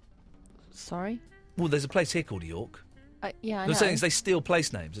 Sorry? Well, there's a place here called York. Yeah, I know. The saying is they steal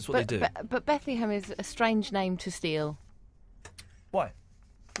place names. That's what they do. But Bethlehem is a strange name to steal. Why?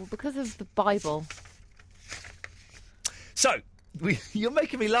 Well, because of the Bible. So, you're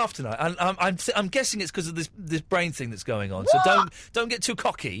making me laugh tonight. I'm guessing it's because of this brain thing that's going on. What? So don't get too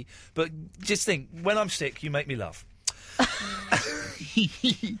cocky, but just think, when I'm sick, you make me laugh.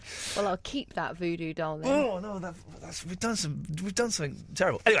 Well, I'll keep that voodoo doll then. Oh no, we've done something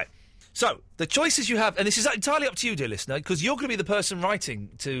terrible. Anyway, so the choices you have, and this is entirely up to you, dear listener, because you're going to be the person writing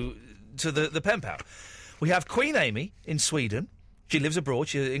to the pen pal. We have Queen Amy in Sweden. She lives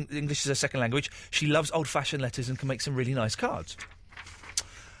abroad. English is her second language. She loves old-fashioned letters and can make some really nice cards.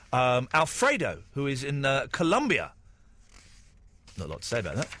 Alfredo, who is in Colombia. Not a lot to say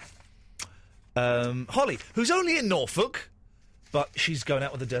about that. Holly, who's only in Norfolk, but she's going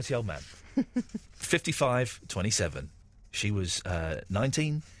out with a dirty old man. 55, 27. She was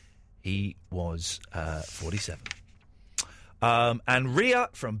 19. He was 47. And Ria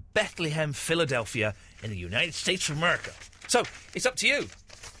from Bethlehem, Philadelphia, in the United States of America. So, it's up to you.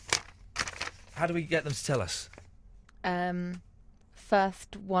 How do we get them to tell us?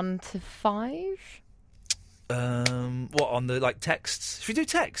 First 1 to 5. What, on the, texts? Should we do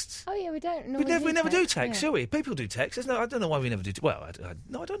texts? Oh, yeah, we don't We never do texts, yeah. do we? People do texts. I don't know why we never do... Well, I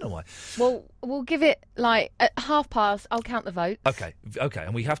don't know why. Well, we'll give it, at past. I'll count the votes. Okay,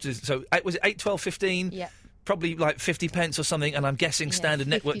 and we have to... So, was it 8, 12, 15? Yeah. Probably 50 pence or something, and I'm guessing standard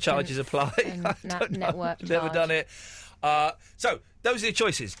network charges apply. Network charge. Never done it. So, those are your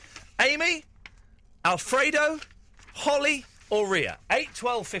choices. Amy, Alfredo, Holly, or Ria. 8,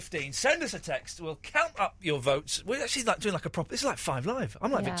 12, 15. Send us a text. We'll count up your votes. We're actually doing a proper... This is like 5 Live.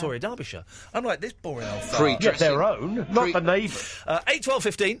 I'm like Victoria Derbyshire. I'm like this boring old fart. Get their own, not the neighbours. 8, 12,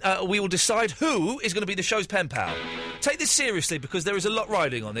 15. We will decide who is going to be the show's pen pal. Take this seriously, because there is a lot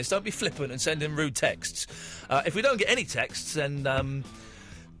riding on this. Don't be flippant and send in rude texts. If we don't get any texts, then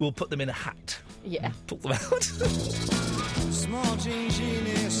we'll put them in a hat. Yeah. Pull them out. Small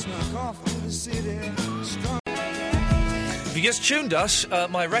Genie snuck off to the city. If you just tuned us,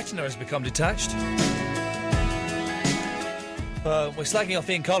 my retina has become detached. We're slagging off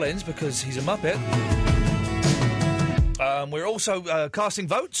Ian Collins because he's a muppet. We're also casting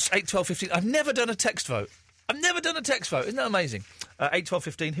votes, 8, 12, 15. I've never done a text vote. Isn't that amazing? 8, 12,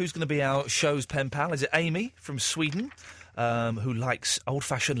 15. Who's going to be our show's pen pal? Is it Amy from Sweden, who likes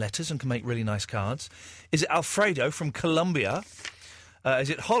old-fashioned letters and can make really nice cards? Is it Alfredo from Colombia? Is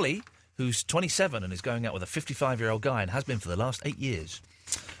it Holly, who's 27 and is going out with a 55-year-old guy and has been for the last 8 years?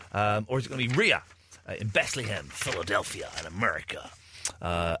 Or is it going to be Ria in Bethlehem, Philadelphia, in America?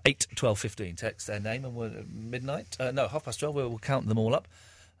 8, 12, 15. Text their name and we're midnight. 12:30. We'll count them all up.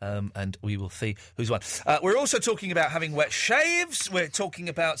 And we will see who's won. We're also talking about having wet shaves. We're talking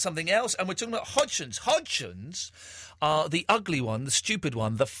about something else. And we're talking about Hodgsons. Hodgsons are the ugly one, the stupid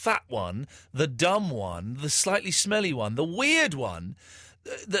one, the fat one, the dumb one, the slightly smelly one, the weird one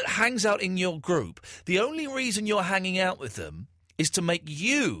that hangs out in your group. The only reason you're hanging out with them is to make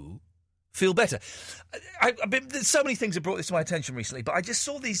you feel better. There's so many things that brought this to my attention recently, but I just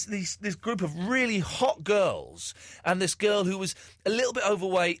saw this group of really hot girls and this girl who was a little bit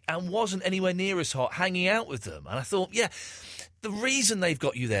overweight and wasn't anywhere near as hot hanging out with them. And I thought, yeah, the reason they've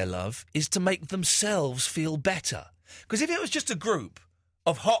got you there, love, is to make themselves feel better. Because if it was just a group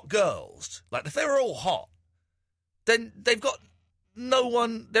of hot girls, if they were all hot, then they've got no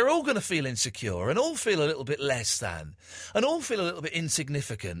one... They're all going to feel insecure and all feel a little bit less than and all feel a little bit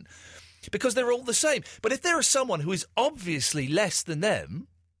insignificant. because they're all the same. But if there is someone who is obviously less than them,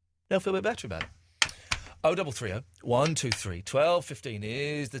 they'll feel a bit better about it. 0330 123 1215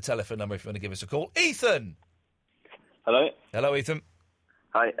 is the telephone number if you want to give us a call. Ethan! Hello? Hello, Ethan.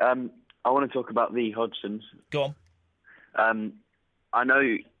 Hi, I want to talk about the Hodgsons. Go on. I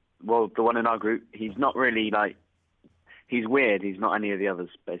know, well, the one in our group, he's not really, like... He's weird. He's not any of the others,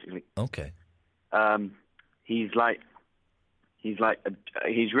 basically. Okay. He's really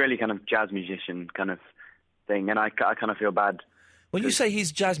kind of jazz musician kind of thing, and I kind of feel bad. When you say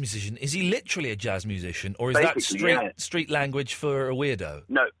he's a jazz musician, is he literally a jazz musician, or is Basically, that street language for a weirdo?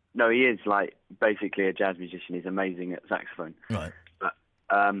 No, he is, like, basically a jazz musician. He's amazing at saxophone. Right. But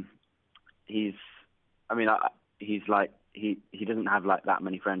he doesn't have, like, that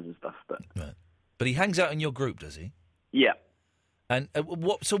many friends and stuff, but... Right. But he hangs out in your group, does he? Yeah. And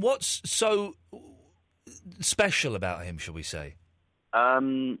what's so special about him, shall we say?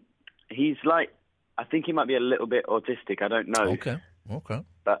 He's like, I think he might be a little bit autistic. I don't know. Okay.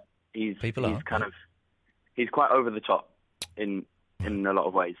 But he's quite over the top in a lot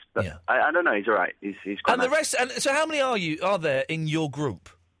of ways. But yeah. I don't know. He's all right. He's quite. And nice. the rest. And so, how many are there in your group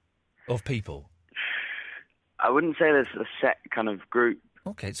of people? I wouldn't say there's a set kind of group.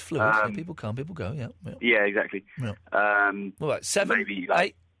 Okay, it's fluid. So people come, people go. Yeah. Yeah, exactly. Yeah. What about 7, maybe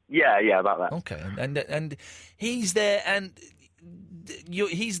 8? Yeah, about that. Okay, and he's there, and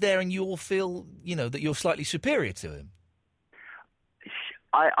he's there, and you all feel, that you're slightly superior to him.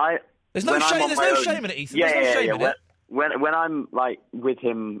 There's no shame. There's no shame in it, Ethan. There's no shame in it. When I'm like with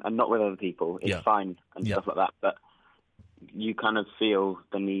him and not with other people, it's fine and stuff like that. But you kind of feel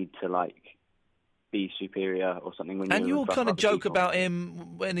the need to like be superior or something when and you're you'll kind of joke about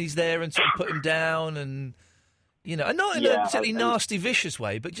him when he's there and sort of put him down and and not in a particularly nasty, vicious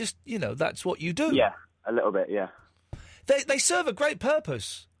way, but just that's what you do. Yeah, a little bit. Yeah. They serve a great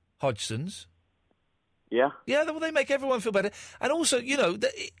purpose, Hodgsons. Yeah? Yeah, well, they make everyone feel better. And also,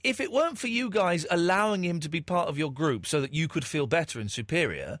 if it weren't for you guys allowing him to be part of your group so that you could feel better and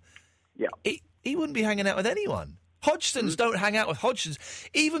superior, he wouldn't be hanging out with anyone. Hodgsons don't hang out with Hodgsons.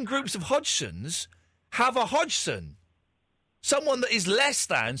 Even groups of Hodgsons have a Hodgson. Someone that is less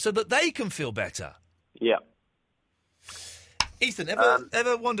than so that they can feel better. Yeah. Ethan,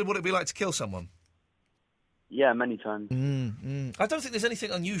 ever wondered what it'd be like to kill someone? Yeah, many times. I don't think there's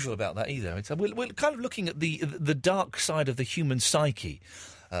anything unusual about that either. We're kind of looking at the dark side of the human psyche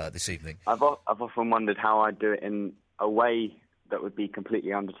this evening. I've often wondered how I'd do it in a way that would be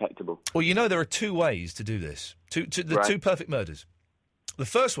completely undetectable. Well, there are two ways to do this. Two perfect murders. The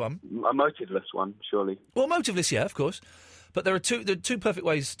first one... A motiveless one, surely. Well, motiveless, yeah, of course. But there are two perfect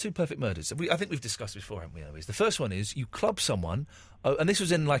ways, two perfect murders. I think we've discussed this before, haven't we, Eloise? The first one is you club someone, and this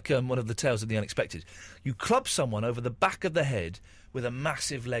was in like one of the Tales of the Unexpected. You club someone over the back of the head with a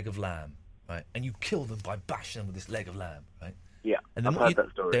massive leg of lamb, right? And you kill them by bashing them with this leg of lamb, right? Yeah, and then I've heard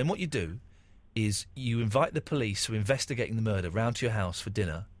that story. Then what you do is you invite the police who are investigating the murder round to your house for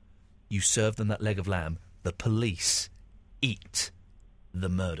dinner. You serve them that leg of lamb. The police eat the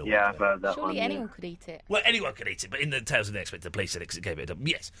murder weapon. I've heard that Surely anyone could eat it. Well, anyone could eat it, but in the Tales of the Unexpected, the police said it gave it a...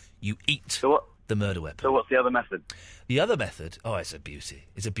 Yes, you eat the murder weapon. So what's the other method? The other method... Oh, it's a beauty.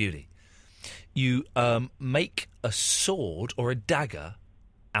 It's a beauty. You make a sword or a dagger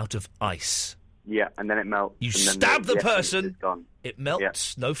out of ice. Yeah, and then it melts. You and then stab the essence person, is gone. it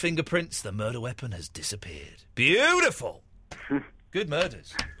melts, no fingerprints, the murder weapon has disappeared. Beautiful! Good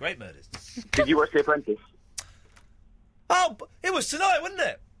murders. Great murders. Did you watch The Apprentice? Oh, it was tonight, wasn't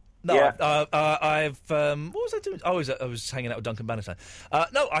it? No, Yeah. I've... what was I doing? Oh, I was hanging out with Duncan Bannatyne.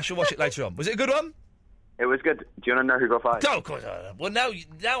 No, I shall watch it later on. Was it a good one? It was good. Do you want to know who got fired? No, of course not. Well,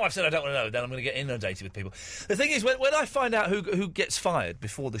 now I've said I don't want to know, then I'm going to get inundated with people. The thing is, when I find out who gets fired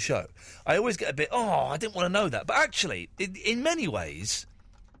before the show, I always get a bit, I didn't want to know that. But actually, in many ways,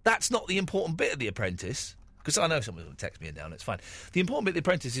 that's not the important bit of The Apprentice, because I know someone will text me down, it's fine. The important bit of The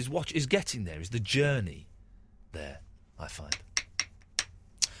Apprentice is getting there, is the journey there, I find.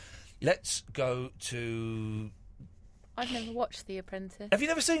 Let's go to... I've never watched The Apprentice. Have you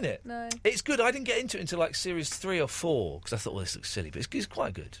never seen it? No. It's good. I didn't get into it until like series 3 or 4 because I thought, well, this looks silly, but it's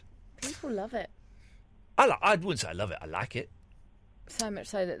quite good. People love it. I wouldn't say I love it. I like it. So much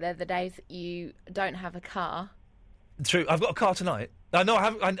so that there are the days that you don't have a car. True. I've got a car tonight. No, I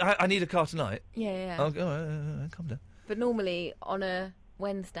haven't. I need a car tonight. Yeah. I'll go. Calm down. But normally on a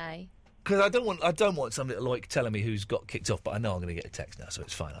Wednesday. Because I don't want somebody like telling me who's got kicked off, but I know I'm going to get a text now, so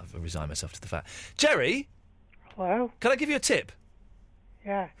it's fine. I've resigned myself to the fact. Jerry. Hello? Can I give you a tip?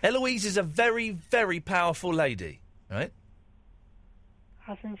 Yeah. Eloise is a very, very powerful lady, right?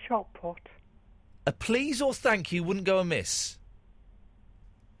 As in shot put. A please or thank you wouldn't go amiss.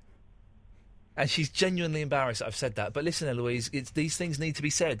 And she's genuinely embarrassed that I've said that. But listen, Eloise, these things need to be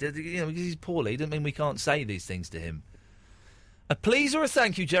said. You know, because he's poorly, doesn't mean we can't say these things to him. A please or a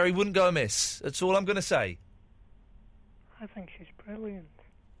thank you, Jerry, wouldn't go amiss. That's all I'm going to say. I think she's brilliant.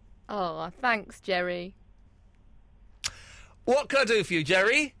 Oh, thanks, Jerry. What can I do for you,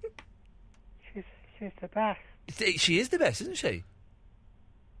 Jerry? She's the best. She is the best, isn't she?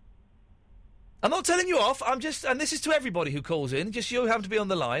 I'm not telling you off. I'm just, and this is to everybody who calls in. Just you happen to be on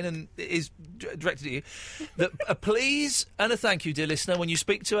the line, and it is directed at you. That a please and a thank you, dear listener, when you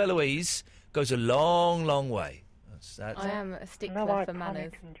speak to Eloise, goes a long, long way. That's I am a stickler No, I for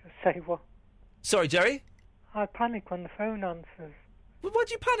manners. panic and just say what. Sorry, Jerry. I panic when the phone answers. Well, why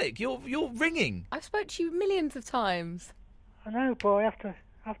do you panic? You're ringing. I've spoke to you millions of times. I know, but I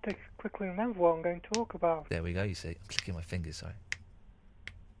have to quickly remember what I'm going to talk about. There we go. You see, I'm clicking my fingers. Sorry.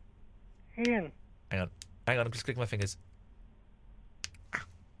 Ian. Hang on. I'm just clicking my fingers.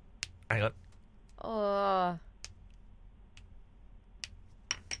 Hang on. Oh.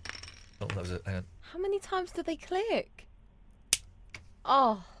 Oh, that was it. Hang on. How many times do they click?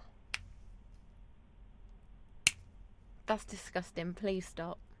 Oh. That's disgusting. Please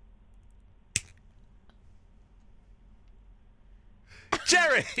stop.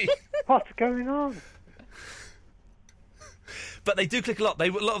 Jerry! What's going on? But they do click a lot. A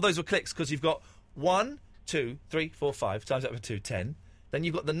lot of those were clicks because you've got 1, 2, 3, 4, 5 times that with 2, 10. Then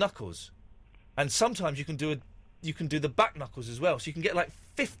you've got the knuckles, and sometimes you can do the back knuckles as well. So you can get like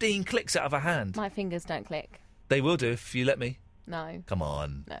 15 clicks out of a hand. My fingers don't click. They will do if you let me. No. Come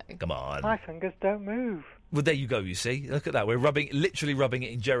on. No. Come on. My fingers don't move. Well, there you go, you see. Look at that. We're literally rubbing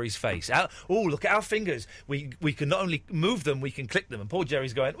it in Jerry's face. Oh, look at our fingers. We can not only move them, we can click them. And poor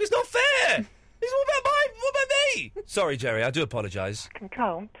Jerry's going, it's not fair! What about me? Sorry, Jerry, I do apologise. I can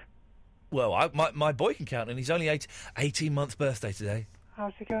count. Well, my boy can count, and he's only 18-month birthday today.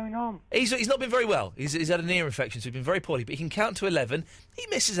 How's he going on? He's not been very well. He's had an ear infection, so he's been very poorly. But he can count to 11. He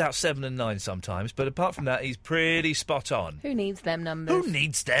misses out 7 and 9 sometimes, but apart from that, he's pretty spot on. Who needs them numbers? Who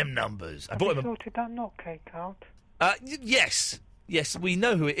needs them numbers? Have you sorted that nutcake out? Yes. Yes, we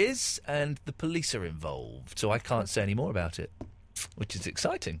know who it is, and the police are involved, so I can't say any more about it, which is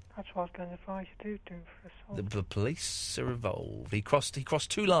exciting. That's what I was going to advise you to do for assault. The police are involved. He crossed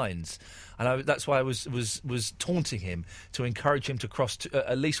 2 lines, and that's why I was taunting him to encourage him to cross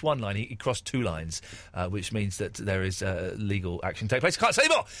at least 1 line. He crossed 2 lines, which means that there is legal action take place. Can't say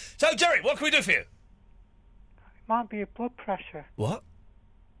any more. So, Jerry, what can we do for you? It might be your blood pressure. What?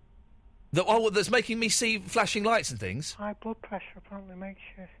 That's making me see flashing lights and things. High blood pressure apparently makes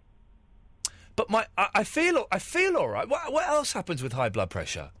you. But I feel all right. What else happens with high blood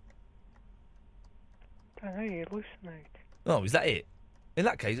pressure? I don't know, you hallucinate. Oh, is that it? In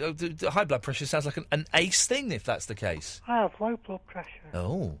that case, the high blood pressure sounds like an ace thing, if that's the case. I have low blood pressure.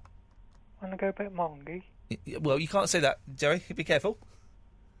 Oh. When I go a bit mongy. Well, you can't say that, Jerry. Be careful.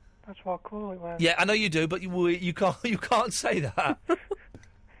 That's what I call it when... Yeah, I know you do, but you can't say that.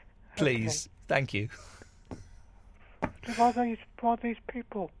 Please. Okay. Thank you. What are these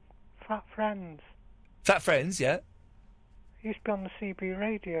people? Fat Friends. Fat Friends, yeah. Used to be on the CB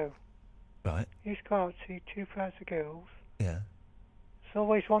radio. Right. Used to go out to see 2 pairs of girls. Yeah. There's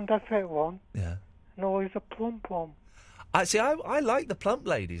always one dead fit one. Yeah. And always a plump one. I like the plump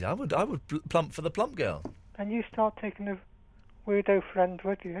ladies. I would plump for the plump girl. And you start taking a weirdo friend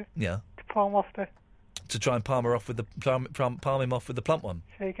with you. Yeah. To palm off the... To try and palm him off with the plump one.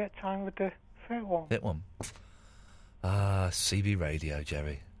 So you get time with the fit one. Fit one. Ah, CB radio,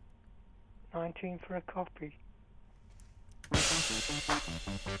 Jerry. 19 for a copy.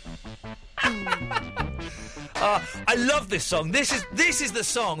 I love this song. This is the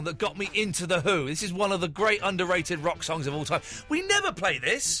song that got me into The Who. This is one of the great underrated rock songs of all time. We never play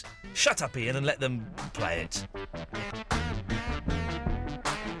this. Shut up, Ian, and let them play it.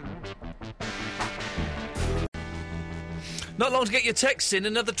 Not long to get your texts in.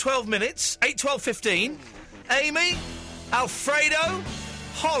 Another 12 minutes. 8:12:15. Amy, Alfredo,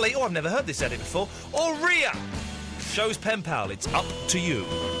 Holly. Oh, I've never heard this edit before. Or Ria. Show's pen pal. It's up to you.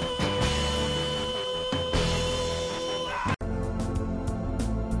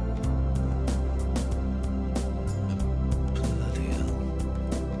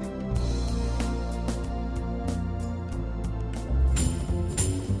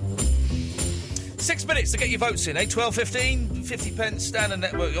 Six minutes to get your votes in, 12:15, 50 pence, Standard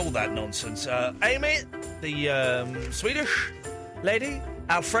Network, all that nonsense. Amy, the Swedish lady,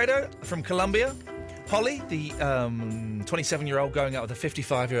 Alfredo from Colombia, Holly, the 27-year-old going out with a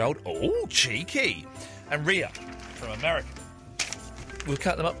 55-year-old, oh, cheeky, and Ria from America. We'll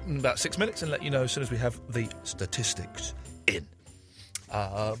count them up in about 6 minutes and let you know as soon as we have the statistics in.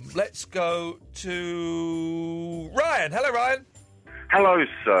 Let's go to Ryan. Hello, Ryan. Hello,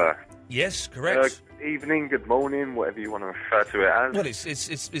 sir. Yes, correct. Good evening, good morning, whatever you want to refer to it as. Well,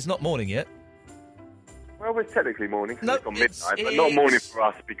 it's not morning yet. Well, it's technically morning 'cause No, it's on midnight, it's- but not morning it's- for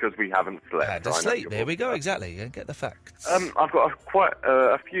us because we haven't slept. Had to I know sleep. you're There we go. Exactly. Yeah, get the facts. I've got quite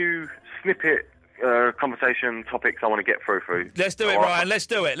a few snippet conversation topics I want to get through. Let's do it, Ryan. Let's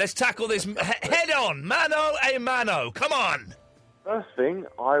do it. Let's tackle this head on. Mano a mano. Come on. First thing,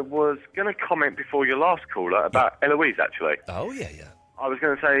 I was going to comment before your last caller about Eloise, actually. Oh, yeah. I was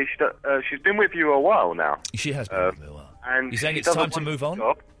going to say she's been with you a while now. She has been with me a while. And You saying she it's does time a to move on?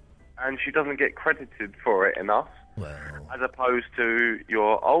 wonderful job, and she doesn't get credited for it enough. Well, as opposed to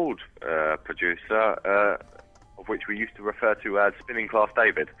your old producer, of which we used to refer to as Spinning Class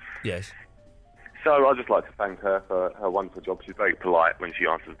David. Yes. So I'd just like to thank her for her wonderful job. She's very polite when she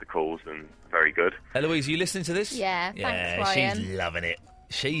answers the calls and very good. Eloise, are you listening to this? Yeah, thanks, Ryan. She's loving it.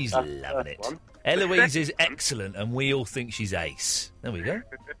 She's That's the loving first it. one. Eloise is excellent, and we all think she's ace. There we go.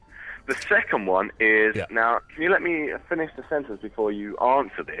 The second one is, now, can you let me finish the sentence before you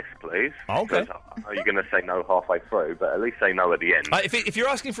answer this, please? Okay. Because I know you're going to say no halfway through, but at least say no at the end. If you're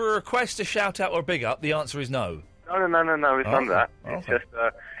asking for a request, a shout-out, or a big-up, the answer is no. No, it's none of that. It's just,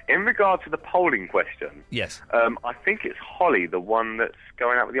 in regard to the polling question, Yes. I think it's Holly, the one that's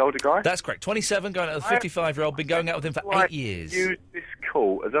going out with the older guy. That's correct. 27, going out with a 55-year-old, been going out with him for 8 years. Use this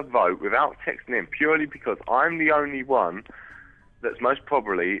call as a vote without texting in, purely because I'm the only one that's most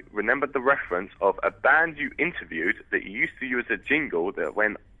probably remembered the reference of a band you interviewed that you used to use a jingle that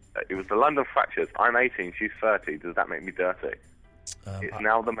when it was the London Fractures. I'm 18, she's 30. Does that make me dirty? It's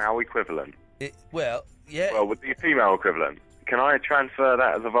now the male equivalent. Well, yeah. Well, with the female equivalent. Can I transfer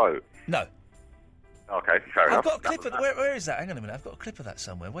that as a vote? No. Okay, fair enough. I've got a clip of where is that? Hang on a minute. I've got a clip of that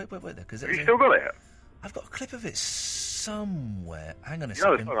somewhere. Wait there. Cause Have you still got it? I've got a clip of it somewhere. Hang on a You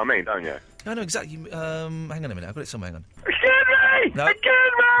know second. the song I mean, don't you? No, exactly. Hang on a minute. I've got it somewhere. Hang on. Excuse me! No.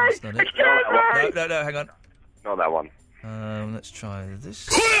 Excuse me! That's not it. Excuse me! No, hang on. Not that one. Let's try this.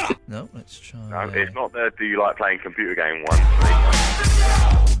 No, let's try. No, it's not the Do You Like Playing Computer Game one.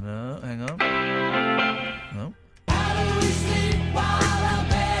 No, hang on. No.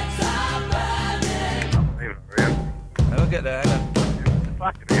 I'll get there. Hang on.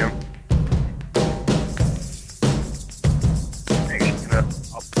 Fucking him.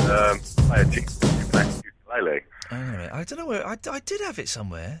 Play a jingle you play ukulele. Hang on a minute. I don't know where. I did have it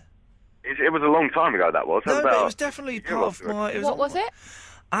somewhere. It was a long time ago, that was. No, but it was definitely part of my. What was it?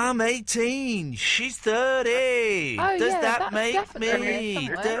 I'm 18. She's 30. Oh, Does yeah, that that's make definitely me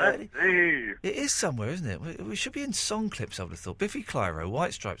somewhere. 30? It is somewhere, isn't it? We should be in song clips, I would have thought. Biffy Clyro,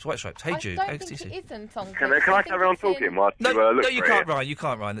 White Stripes. Hey Jude, I don't XTC. think it is in song Can clips. I carry on talking whilst you look No, you for can't, it? Ryan. You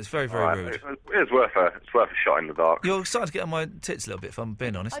can't, Ryan. That's very, very All right, rude. It's worth a shot in the dark. You're starting to get on my tits a little bit, if I'm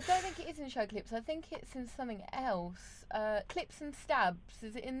being honest. I don't think it is in show clips. I think it's in something else. Clips and Stabs.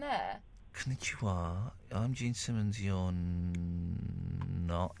 Is it in there? Konnichiwa. I'm Gene Simmons. You're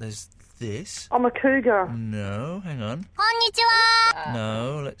not. There's this. I'm a cougar. No, hang on. Konnichiwa.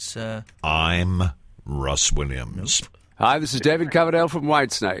 No, let's. I'm Russ Williams. Hi, this is David Coverdale from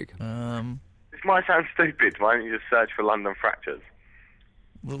Whitesnake. This might sound stupid. Why don't you just search for London Fractures?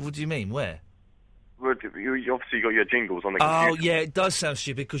 What do you mean? Where? Well, you obviously got your jingles on the computer. Oh, yeah, it does sound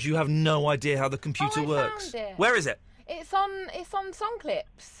stupid because you have no idea how the computer works. Found it. Where is it? It's on song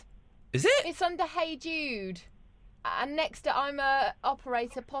clips. Is it? It's under Hey Jude. And next to I'm a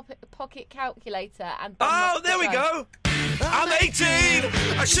operator pocket calculator and. Oh, there we go. I'm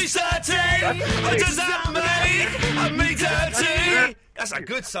 18, and she's 13. Does that make me dirty? That's a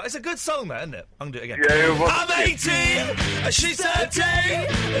good song. It's a good song, man, isn't it? I'm gonna do it again. Yeah, I'm 18, and she's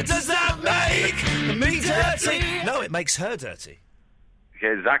 13. Does that make me dirty? No, it makes her dirty. Yeah,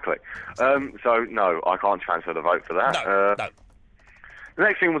 exactly. So, no, I can't transfer the vote for that. No. The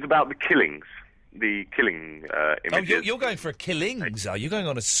next thing was about the killings. The killing images. Oh, you're going for a killings, are you? Going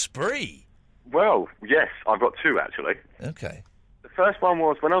on a spree? Well, yes, I've got two, actually. Okay. The first one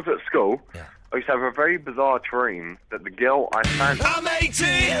was when I was at school, I used to have a very bizarre dream that the girl I fancied... I'm 18,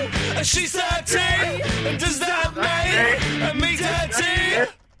 and she's 13. Does that make me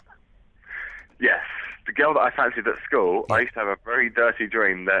dirty? Yes. The girl that I fancied at school, I used to have a very dirty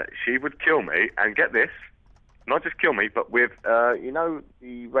dream that she would kill me, and get this, not just kill me, but with, you know,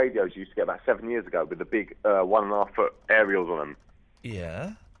 the radios you used to get about 7 years ago with the big 1.5 foot aerials on them?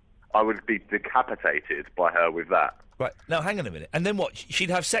 Yeah. I would be decapitated by her with that. Right, now hang on a minute. And then what? She'd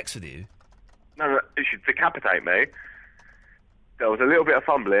have sex with you? No, she'd decapitate me. There was a little bit of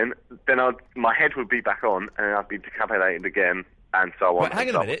fumbling, then my head would be back on, and I'd be decapitated again, and so on. Right, hang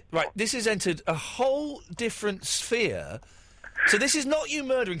on a minute. Right, this has entered a whole different sphere So this is not you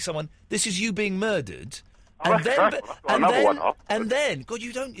murdering someone. This is you being murdered. Oh, And that's then, right. I've got another one off. and then, God,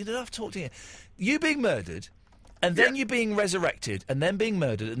 you don't have to talk to you. You being murdered, and then you being resurrected, and then being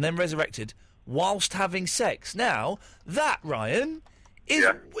murdered, and then resurrected, whilst having sex. Now, that, Ryan,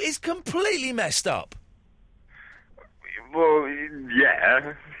 is completely messed up. Well,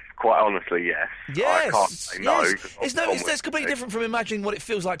 yeah. Quite honestly, yes. Yes, I can't say no. yes. 'cause It's completely different from imagining what it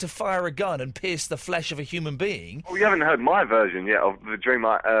feels like to fire a gun and pierce the flesh of a human being. Well, you haven't heard my version yet of the dream,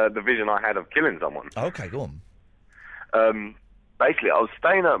 the vision I had of killing someone. Okay, go on. Basically, I was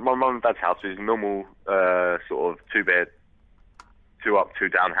staying at my mum and dad's house, which is a normal sort of 2-bed, 2 up, 2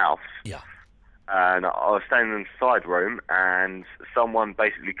 down house. Yeah. And I was staying in the side room, and someone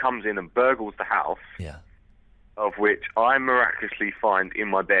basically comes in and burgles the house. Yeah. Of which I miraculously find in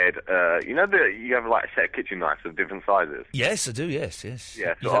my bed, you know, you have like a set of kitchen knives of different sizes. Yes, I do. Yes.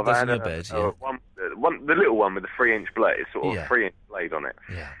 Yeah, You so have I've those in had your bed. Yeah. the little one with the 3-inch blade, sort of Yeah. 3-inch blade on it.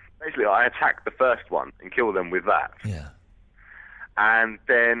 Yeah. Basically, I attacked the first one and killed them with that. Yeah. And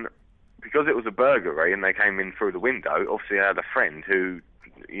then, because it was a burglary and they came in through the window, obviously I had a friend who,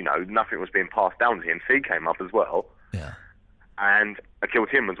 you know, nothing was being passed down to him, so he came up as well. Yeah. And I killed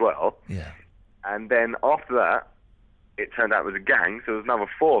him as well. Yeah. And then after that, it turned out it was a gang, so there was another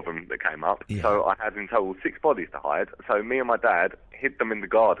 4 of them that came up. Yeah. So I had in total 6 bodies to hide. So me and my dad hid them in the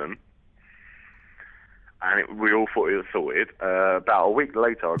garden, and we all thought it was sorted. About a week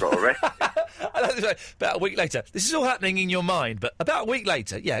later, I got arrested. I like this way. About a week later. This is all happening in your mind, but about a week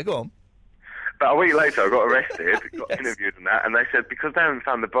later. Yeah, go on. About a week later, I got arrested, got interviewed and that, and they said because they haven't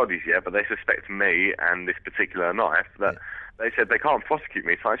found the bodies yet, but they suspect me and this particular knife, that they said they can't prosecute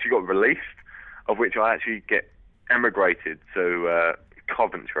me, so I actually got released, of which I actually get emigrated to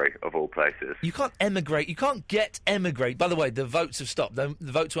Coventry, of all places. You can't emigrate. You can't get emigrate. By the way, the votes have stopped. The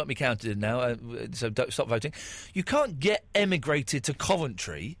votes won't be counted now, so don't stop voting. You can't get emigrated to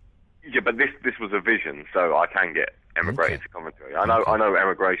Coventry. Yeah, but this was a vision, so I can get emigrated to Coventry. I know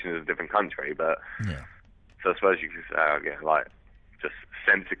emigration is a different country, but so I suppose you could say, like just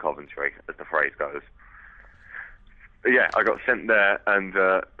sent to Coventry, as the phrase goes. But yeah, I got sent there and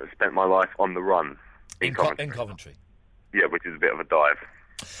spent my life on the run in Coventry. Yeah, which is a bit of a dive.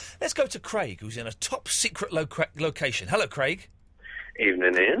 Let's go to Craig, who's in a top secret location. Hello, Craig.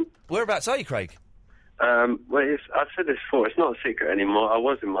 Evening, Ian. Whereabouts are you, Craig? Well, I've said this before. It's not a secret anymore. I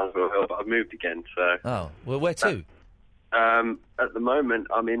was in Muswell Hill, but I've moved again. So. Oh, well, where to? At the moment,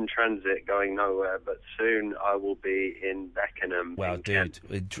 I'm in transit, going nowhere. But soon, I will be in Beckenham. Wow, dude,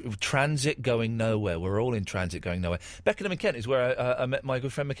 transit going nowhere. We're all in transit going nowhere. Beckenham in Kent is where I met my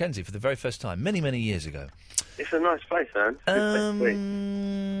good friend Mackenzie for the very first time, many, many years ago. It's a nice place, man. It's a good place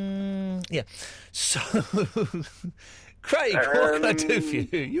to be. Yeah. So, Craig, what can I do for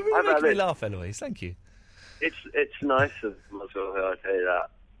you? You really make me laugh, Eloise. Thank you. It's nice of Muswell Hill, I tell you that.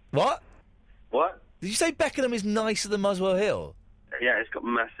 What? What? Did you say Beckenham is nicer than Muswell Hill? Yeah, it's got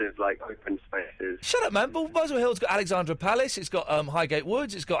massive, open spaces. Shut up, man. Muswell Hill's got Alexandra Palace, it's got Highgate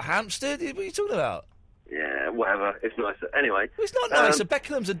Woods, it's got Hampstead. What are you talking about? Yeah, whatever. It's nicer. Anyway. It's not nicer.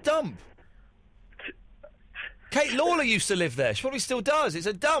 Beckenham's a dump. Kate Lawler used to live there. She probably still does. It's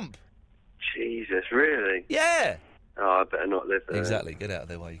a dump. Jesus, really? Yeah. Oh, I better not live there. Exactly. Get out of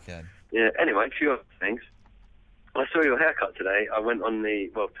there while you can. Yeah, anyway, a few other things. I saw your haircut today. I went on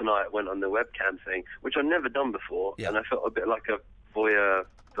tonight I went on the webcam thing, which I've never done before, and I felt a bit like a voyeur,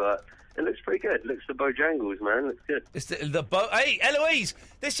 but it looks pretty good. It looks the Bojangles, man. It looks good. It's the Hey, Eloise!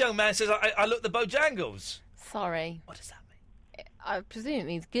 This young man says I look the Bojangles. Sorry. What does that mean? I presume it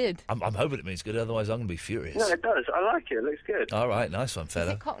means good. I'm hoping it means good, otherwise I'm going to be furious. No, it does. I like it. It looks good. All right, nice one, fella.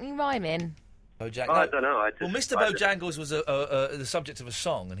 Is it Cockney rhyming? I don't know. Mr. Bojangles was the subject of a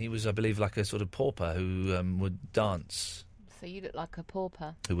song, and he was, I believe, like a sort of pauper who would dance. So you look like a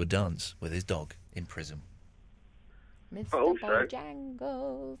pauper. Who would dance with his dog in prison. Mr.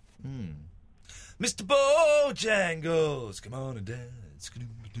 Bojangles. Mr. Bojangles, come on and dance.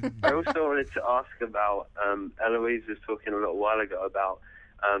 I also wanted to ask about, Eloise was talking a little while ago about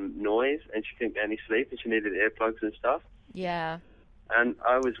noise, and she couldn't get any sleep, and she needed earplugs and stuff. Yeah. And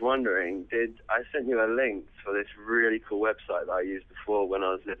I was wondering, I sent you a link for this really cool website that I used before when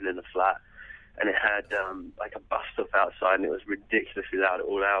I was living in a flat, and it had a bus stop outside, and it was ridiculously loud at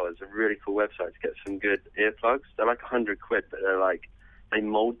all hours. A really cool website to get some good earplugs. They're like £100, but they're they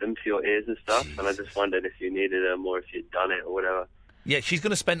mould them to your ears and stuff. And I just wondered if you needed them or if you'd done it or whatever. Yeah, she's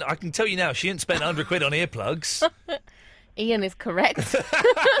going to spend. I can tell you now, she didn't spend £100 on earplugs. Ian is correct.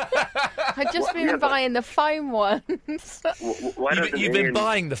 I've just been buying the foam ones. You've been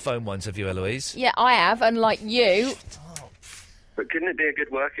buying the foam ones, have you, Eloise? Yeah, I have, unlike you. but couldn't it be a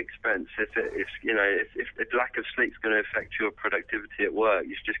good work expense if lack of sleep's going to affect your productivity at work?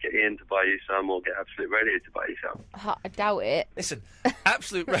 You should just get Ian to buy you some, or get Absolute Radio to buy you some. I doubt it. Listen,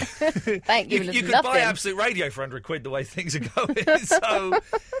 Absolute Radio. Thank you. You could buy Absolute Radio for £100 the way things are going. So,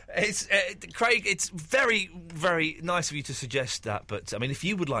 it's Craig. It's very, very nice of you to suggest that. But I mean, if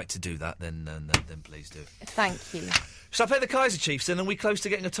you would like to do that, then please do. Thank you. Shall I play the Kaiser Chiefs then? Are we close to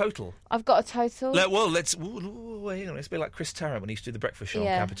getting a total? I've got a total. Let's hang on. Let's be like Chris Tarrant when he used to do the breakfast show on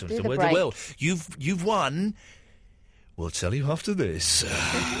Capital. Do So the where's break. the will? You've won. We'll tell you after this.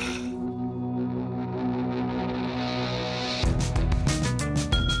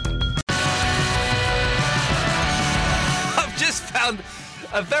 I've just found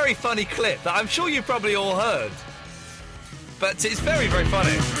a very funny clip that I'm sure you've probably all heard, but it's very, very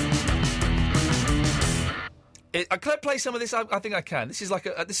funny. Can I play some of this? I think I can. This is like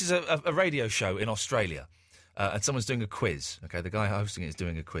a radio show in Australia, and someone's doing a quiz. Okay, the guy hosting it is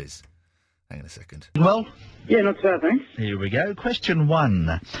doing a quiz. Hang on a second. Well, yeah, not so bad, thanks. Here we go. Question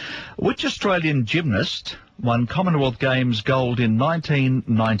 1. Which Australian gymnast won Commonwealth Games gold in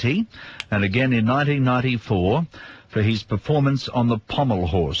 1990 and again in 1994 for his performance on the pommel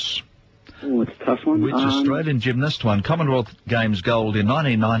horse? Oh, it's a tough one. Which Australian gymnast won Commonwealth Games gold in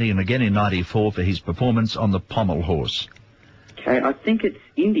 1990 and again in 94 for his performance on the pommel horse? Okay, I think it's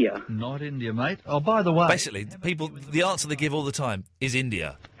India. Not India, mate. Oh, by the way... Basically, the answer they give all the time is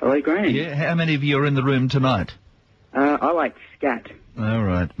India. Hello, Graham. Yeah, how many of you are in the room tonight? I like scat. All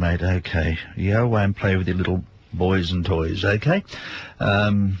right, mate, okay. You go away and play with your little boys and toys, okay?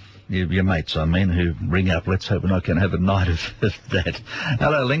 Your mates, I mean, who ring up. Let's hope we're not going to have a night of that.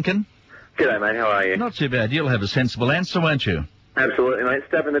 Hello, Lincoln. G'day, mate. How are you? Not too bad. You'll have a sensible answer, won't you? Absolutely, mate.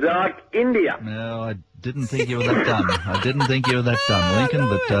 Step in the dark. India. No, I didn't think you were that dumb. Lincoln,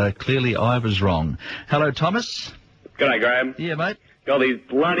 but clearly I was wrong. Hello, Thomas. G'day, Graham. Yeah, mate. Got these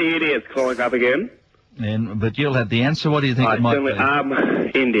bloody idiots calling up again. But you'll have the answer. What do you think it might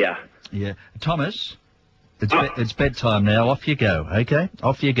be? India. Yeah. Thomas, it's bedtime now. Off you go, okay?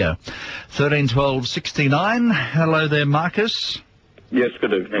 Off you go. 13 12 69. Hello there, Marcus. Yes,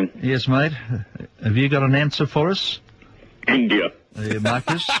 good evening. Yes, mate. Have you got an answer for us? India.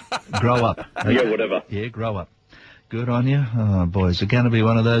 Marcus, grow up. Okay? Yeah, whatever. Yeah, grow up. Good on you. Oh, boy, is it going to be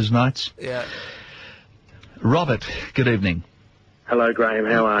one of those nights? Yeah. Robert, good evening. Hello, Graham.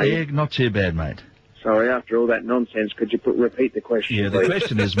 How are you? Yeah, not too bad, mate. Sorry, after all that nonsense, could you repeat the question, Yeah, the please?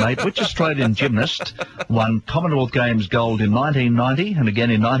 question is, mate, which Australian gymnast won Commonwealth Games gold in 1990 and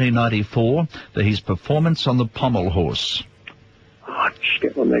again in 1994 for his performance on the pommel horse? Oh, just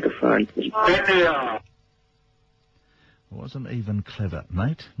get my megaphone. India. Wasn't even clever,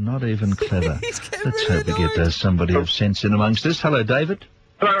 mate. Not even clever. Let's hope we get somebody of sense in amongst us. Hello, David.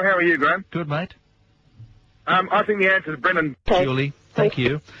 Hello, how are you, Graham? Good, mate. I think the answer is Brendan. Julie, thank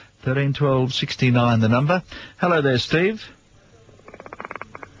you. 13 12 69 the number. Hello there, Steve.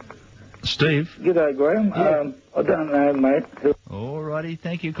 Steve. G'day, Graham. I don't know, mate. All righty,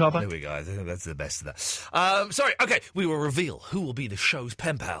 thank you, Copper. There we go. I think that's the best of that. Sorry, okay, we will reveal who will be the show's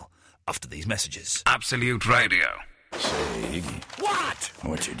pen pal after these messages. Absolute Radio. Say, Iggy. What?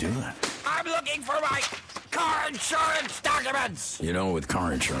 What you doing? I'm looking for my car insurance documents. You know, with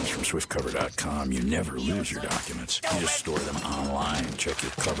car insurance from SwiftCover.com, you never lose your documents. You just store them online. Check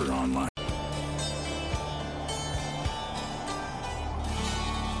your cover online.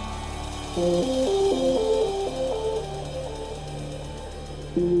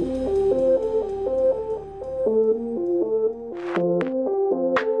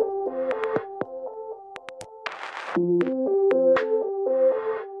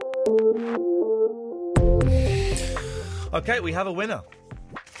 Okay, we have a winner.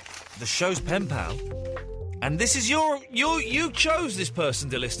 The show's pen pal. And this is you chose this person,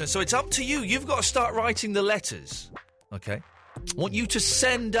 dear listener, so it's up to you. You've got to start writing the letters. Okay? I want you to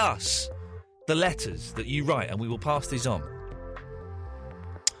send us the letters that you write, and we will pass these on.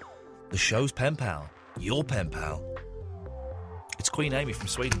 The show's pen pal. Your pen pal. It's Queen Amy from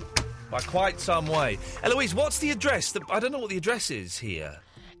Sweden. By quite some way. Eloise, what's the address? I don't know what the address is here.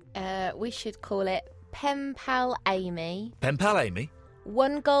 We should call it Pen Pal Amy. Pen pal Amy?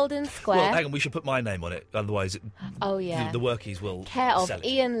 1 Golden Square. Well, hang on, we should put my name on it, otherwise Oh, yeah. the workies will Care of sell it.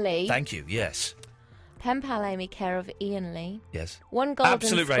 Ian Lee. Thank you, yes. Pen Pal Amy, care of Ian Lee. Yes. 1 Golden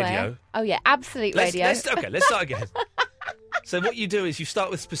Absolute Square. Radio. Oh, yeah, Absolute Radio. Let's start again. So what you do is you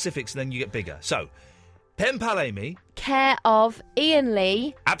start with specifics and then you get bigger. So, Pen Pal Amy. Care of Ian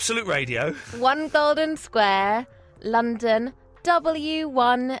Lee. Absolute Radio. 1 Golden Square, London,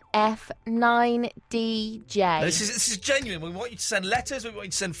 W1F9DJ. This is genuine. We want you to send letters. We want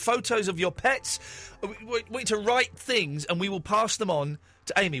you to send photos of your pets. We want you to write things, and we will pass them on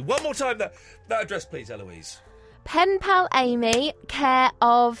to Amy. One more time, that address, please, Eloise. Pen Pal Amy, care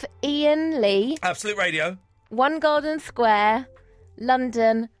of Ian Lee. Absolute Radio. 1 Golden Square,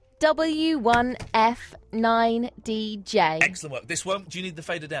 London, W1F9DJ. Excellent work. This won't... Do you need the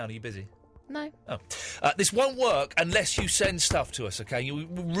fader down? Are you busy? No. Oh. This won't work unless you send stuff to us, OK? You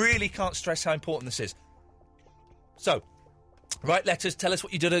really can't stress how important this is. So, write letters, tell us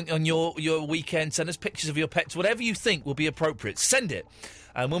what you did on your weekend, send us pictures of your pets, whatever you think will be appropriate. Send it.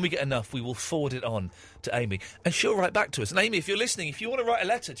 And when we get enough, we will forward it on to Amy. And she'll write back to us. And Amy, if you're listening, if you want to write a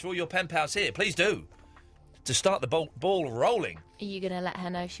letter to all your pen pals here, please do. To start the ball rolling. Are you going to let her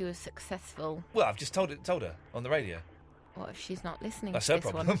know she was successful? Well, I've just told her on the radio. What if she's not listening That's to her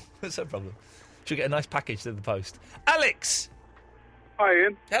this problem. one? That's her problem. She'll get a nice package to the post. Alex! Hi,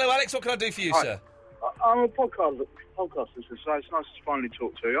 Ian. Hello, Alex. What can I do for you, Hi. sir? I'm a podcast listener, so it's nice to finally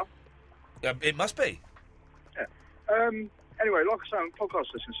talk to you. It must be. Yeah. Anyway, like I say, I'm a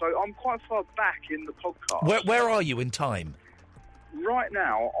podcast listener, so I'm quite far back in the podcast. Where are you in time? Right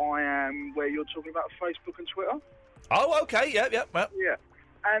now, I am where you're talking about Facebook and Twitter. Oh, okay. Yeah. Yeah.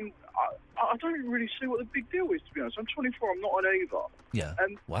 And I don't really see what the big deal is, to be honest. I'm 24, I'm not on either. Yeah.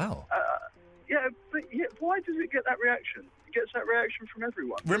 And, wow. But why does it get that reaction? It gets that reaction from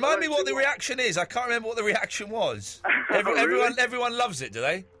everyone. Remind me what the reaction is. I can't remember what the reaction was. Really? Everyone loves it, do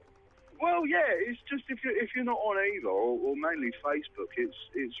they? Well, yeah, it's just if you're not on either, or mainly Facebook, it's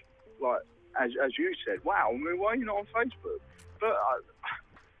like, as you said, wow, I mean, why are you not on Facebook? But,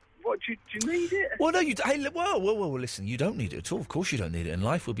 what, do you need it? Well, no, well, listen, you don't need it at all. Of course you don't need it, and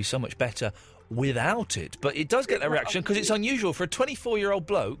life would be so much better without it. But it does get that reaction because it's unusual for a 24-year-old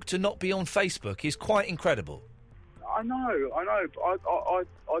bloke to not be on Facebook is quite incredible. I know, but I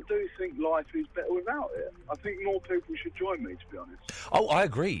do think life is better without it. I think more people should join me, to be honest. Oh, I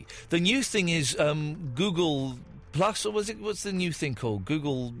agree. The new thing is Google Plus, or what's the new thing called?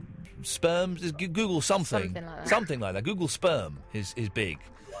 Google Sperm? Google something. Something like that. Google Sperm is big.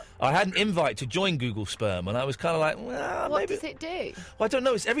 I had an invite to join Google Sperm, and I was kind of like, well, What maybe... does it do? Well, I don't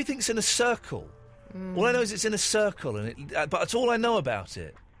know. Everything's in a circle. All I know is it's in a circle, but that's all I know about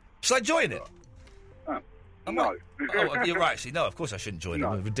it. Shall I join it? No. Oh, you're right, actually. No, of course I shouldn't join it.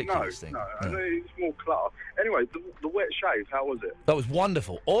 It's a ridiculous thing. No, it's more clutter. Anyway, the wet shave, how was it? That was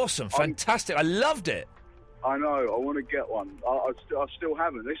wonderful. Awesome. Fantastic. I loved it. I know. I want to get one. I still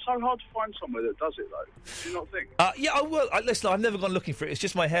haven't. It's so hard to find somewhere that does it, though. Do you not think? Yeah, I will. Listen, I've never gone looking for it. It's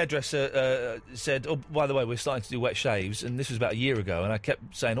just my hairdresser said, oh, by the way, we're starting to do wet shaves, and this was about a year ago, and I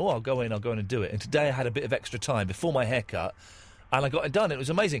kept saying, oh, I'll go in and do it. And today I had a bit of extra time before my haircut, and I got it done. It was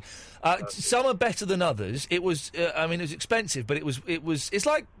amazing. Some are better than others. It was, it was expensive, but it's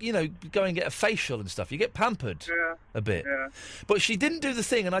like, going and get a facial and stuff. You get pampered a bit. Yeah. But she didn't do the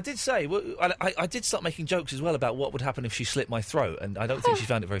thing, and I did say, I did start making jokes as well about what would happen if she slit my throat, and I don't think she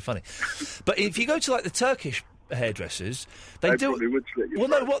found it very funny. But if you go to, like, the Turkish hairdressers, they do... probably would slit your well,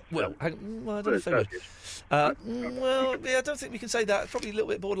 no, throat. what... Well, I don't know if they would. Well, yeah, I don't think we can say that. Probably a little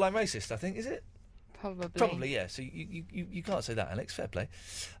bit borderline racist, I think, is it? Probably, yeah. So you can't say that, Alex. Fair play.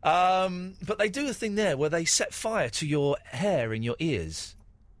 But they do a thing there where they set fire to your hair in your ears.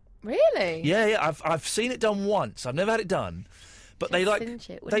 Really? Yeah. I've seen it done once. I've never had it done. But Just they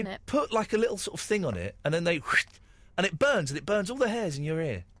cinch it, wouldn't they it? put like a little sort of thing on it, and then and it burns all the hairs in your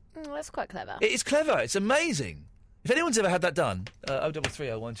ear. That's quite clever. It is clever. It's amazing. If anyone's ever had that done,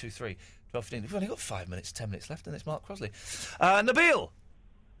 0330 123 1215. We've only got 5 minutes, 10 minutes left, and it's Mark Crosley. Nabil.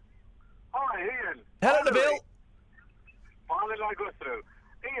 Hi, Ian. Hello, Nabil. Finally, I go through.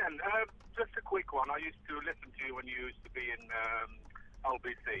 Ian, just a quick one. I used to listen to you when you used to be in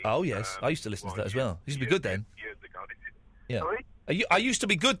LBC. Oh, yes. I used to listen to that as well. Used to be good then. Years ago. Yeah. Sorry? I used to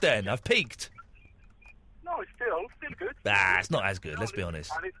be good then. I've peaked. No, it's still good. It's not as good, let's be honest.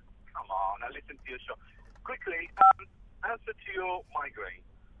 Come on, I listen to your show. Quickly, answer to your migraine.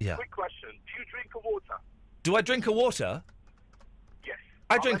 Yeah. Quick question. Do you drink water? Do I drink a water? Yes.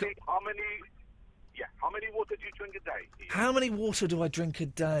 I drink... How many water do you drink a day? How many water do I drink a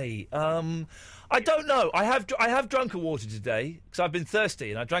day? I don't know. I have drunk a water today because I've been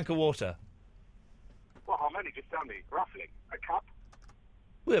thirsty and I drank a water. Well, how many? Just tell me, roughly. A cup?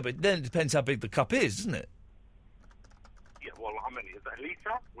 Well, but then it depends how big the cup is, doesn't it? Yeah. Well, how many? Is that a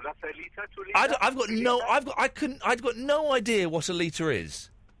litre? Would I say a litre? 2 litres? I've got no idea what a litre is.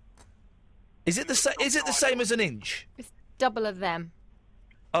 Is it the same as an inch? It's double of them.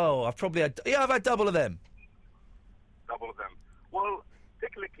 Oh, I've had double of them. Double of them. Well,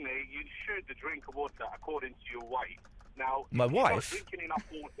 technically, you should drink water according to your weight. Now, My if you're not wife? drinking enough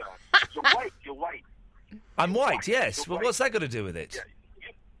water. Your weight. I'm white, yes. Well, what's that got to do with it?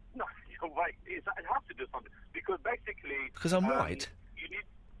 No, your weight. It has to do something. Because basically... Because I'm white? You need...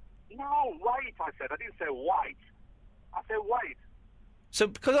 No, white, I said. I didn't say white. I said white. So,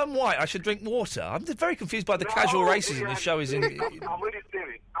 because I'm white, I should drink water? I'm very confused by the casual racism this show is in... I'm really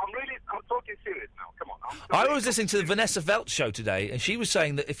serious. I'm talking serious now. Come on. I was listening to the Vanessa Veldt show today, and she was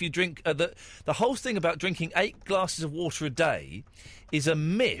saying that if you drink... the whole thing about drinking 8 glasses of water a day is a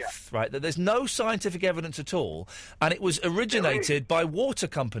myth, right? That there's no scientific evidence at all, and it was originated by water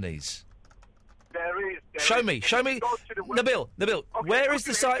companies. There is. Show me. Nabil, where is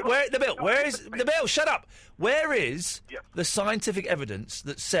the site? Nabil, shut up. Where is the scientific evidence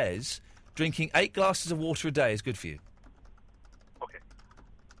that says drinking 8 glasses of water a day is good for you? Okay.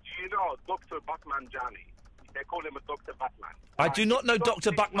 Do you know Dr. Batmanjani? They call him a Dr. Batman. I do not know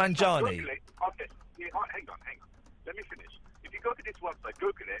Dr. Batmanjani. Okay. Hang on. Let me finish. If you go to this website,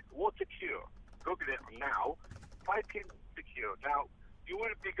 Google it, Water Cure. Google it now. Type in the cure. Now, you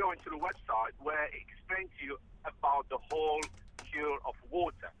will be going to the website where it explains to you about the whole cure of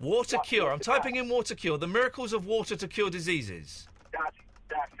water. Water cure. I'm typing in water cure. The miracles of water to cure diseases. That's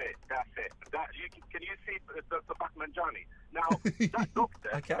it. Can you see Dr. Batmanjani? Now, that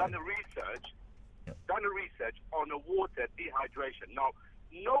doctor done a research on the water dehydration. Now,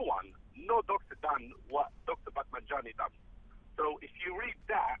 no doctor done what Dr. Batmanjani done. So if you read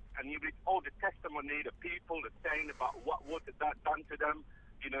that and you read all the testimony, the people are saying about what water that done to them,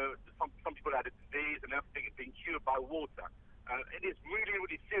 you know, some people had a disease and everything is being cured by water. It is really,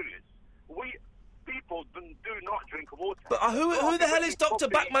 really serious. People do not drink water. But who the hell is Dr.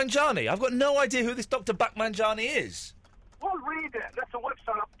 Batmanjani? I've got no idea who this Dr. Batmanjani is. Well, read it. That's a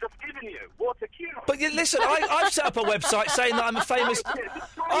website I've just given you. Water Cure. But listen, I've set up a website saying that I'm a famous...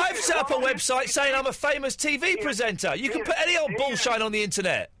 I've set up a website saying I'm a famous TV presenter. You can put any old bullshit on the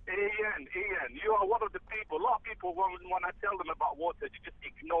internet. Ian, you are one of the people. A lot of people, when I tell them about water, they just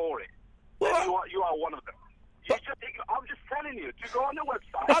ignore it. Well, you are one of them. I'm just telling you to go on the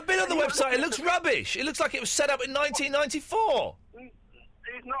website. I've been on the website. It looks rubbish. It looks like it was set up in 1994.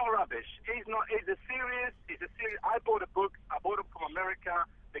 It's not rubbish. It's a serious. I bought a book. I bought it from America.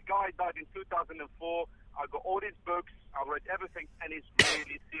 The guy died in 2004. I got all his books. I read everything, and it's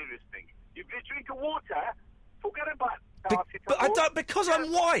really serious thing. If you drink water, forget about. But I don't, because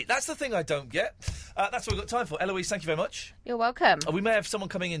I'm white. That's the thing I don't get. That's what we've got time for. Eloise, thank you very much. You're welcome. We may have someone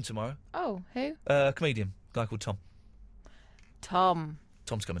coming in tomorrow. Oh, who? Comedian, guy called Tom.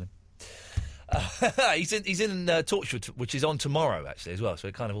 Tom's coming in. He's in Torchwood, which is on tomorrow, actually, as well, so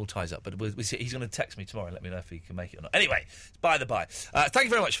it kind of all ties up. But we'll see. He's going to text me tomorrow and let me know if he can make it or not. Anyway, by the by. Thank you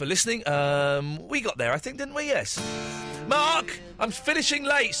very much for listening. We got there, I think, didn't we? Yes. Mark, I'm finishing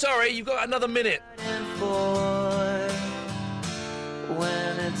late. Sorry, you've got another minute.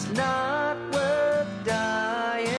 When it's not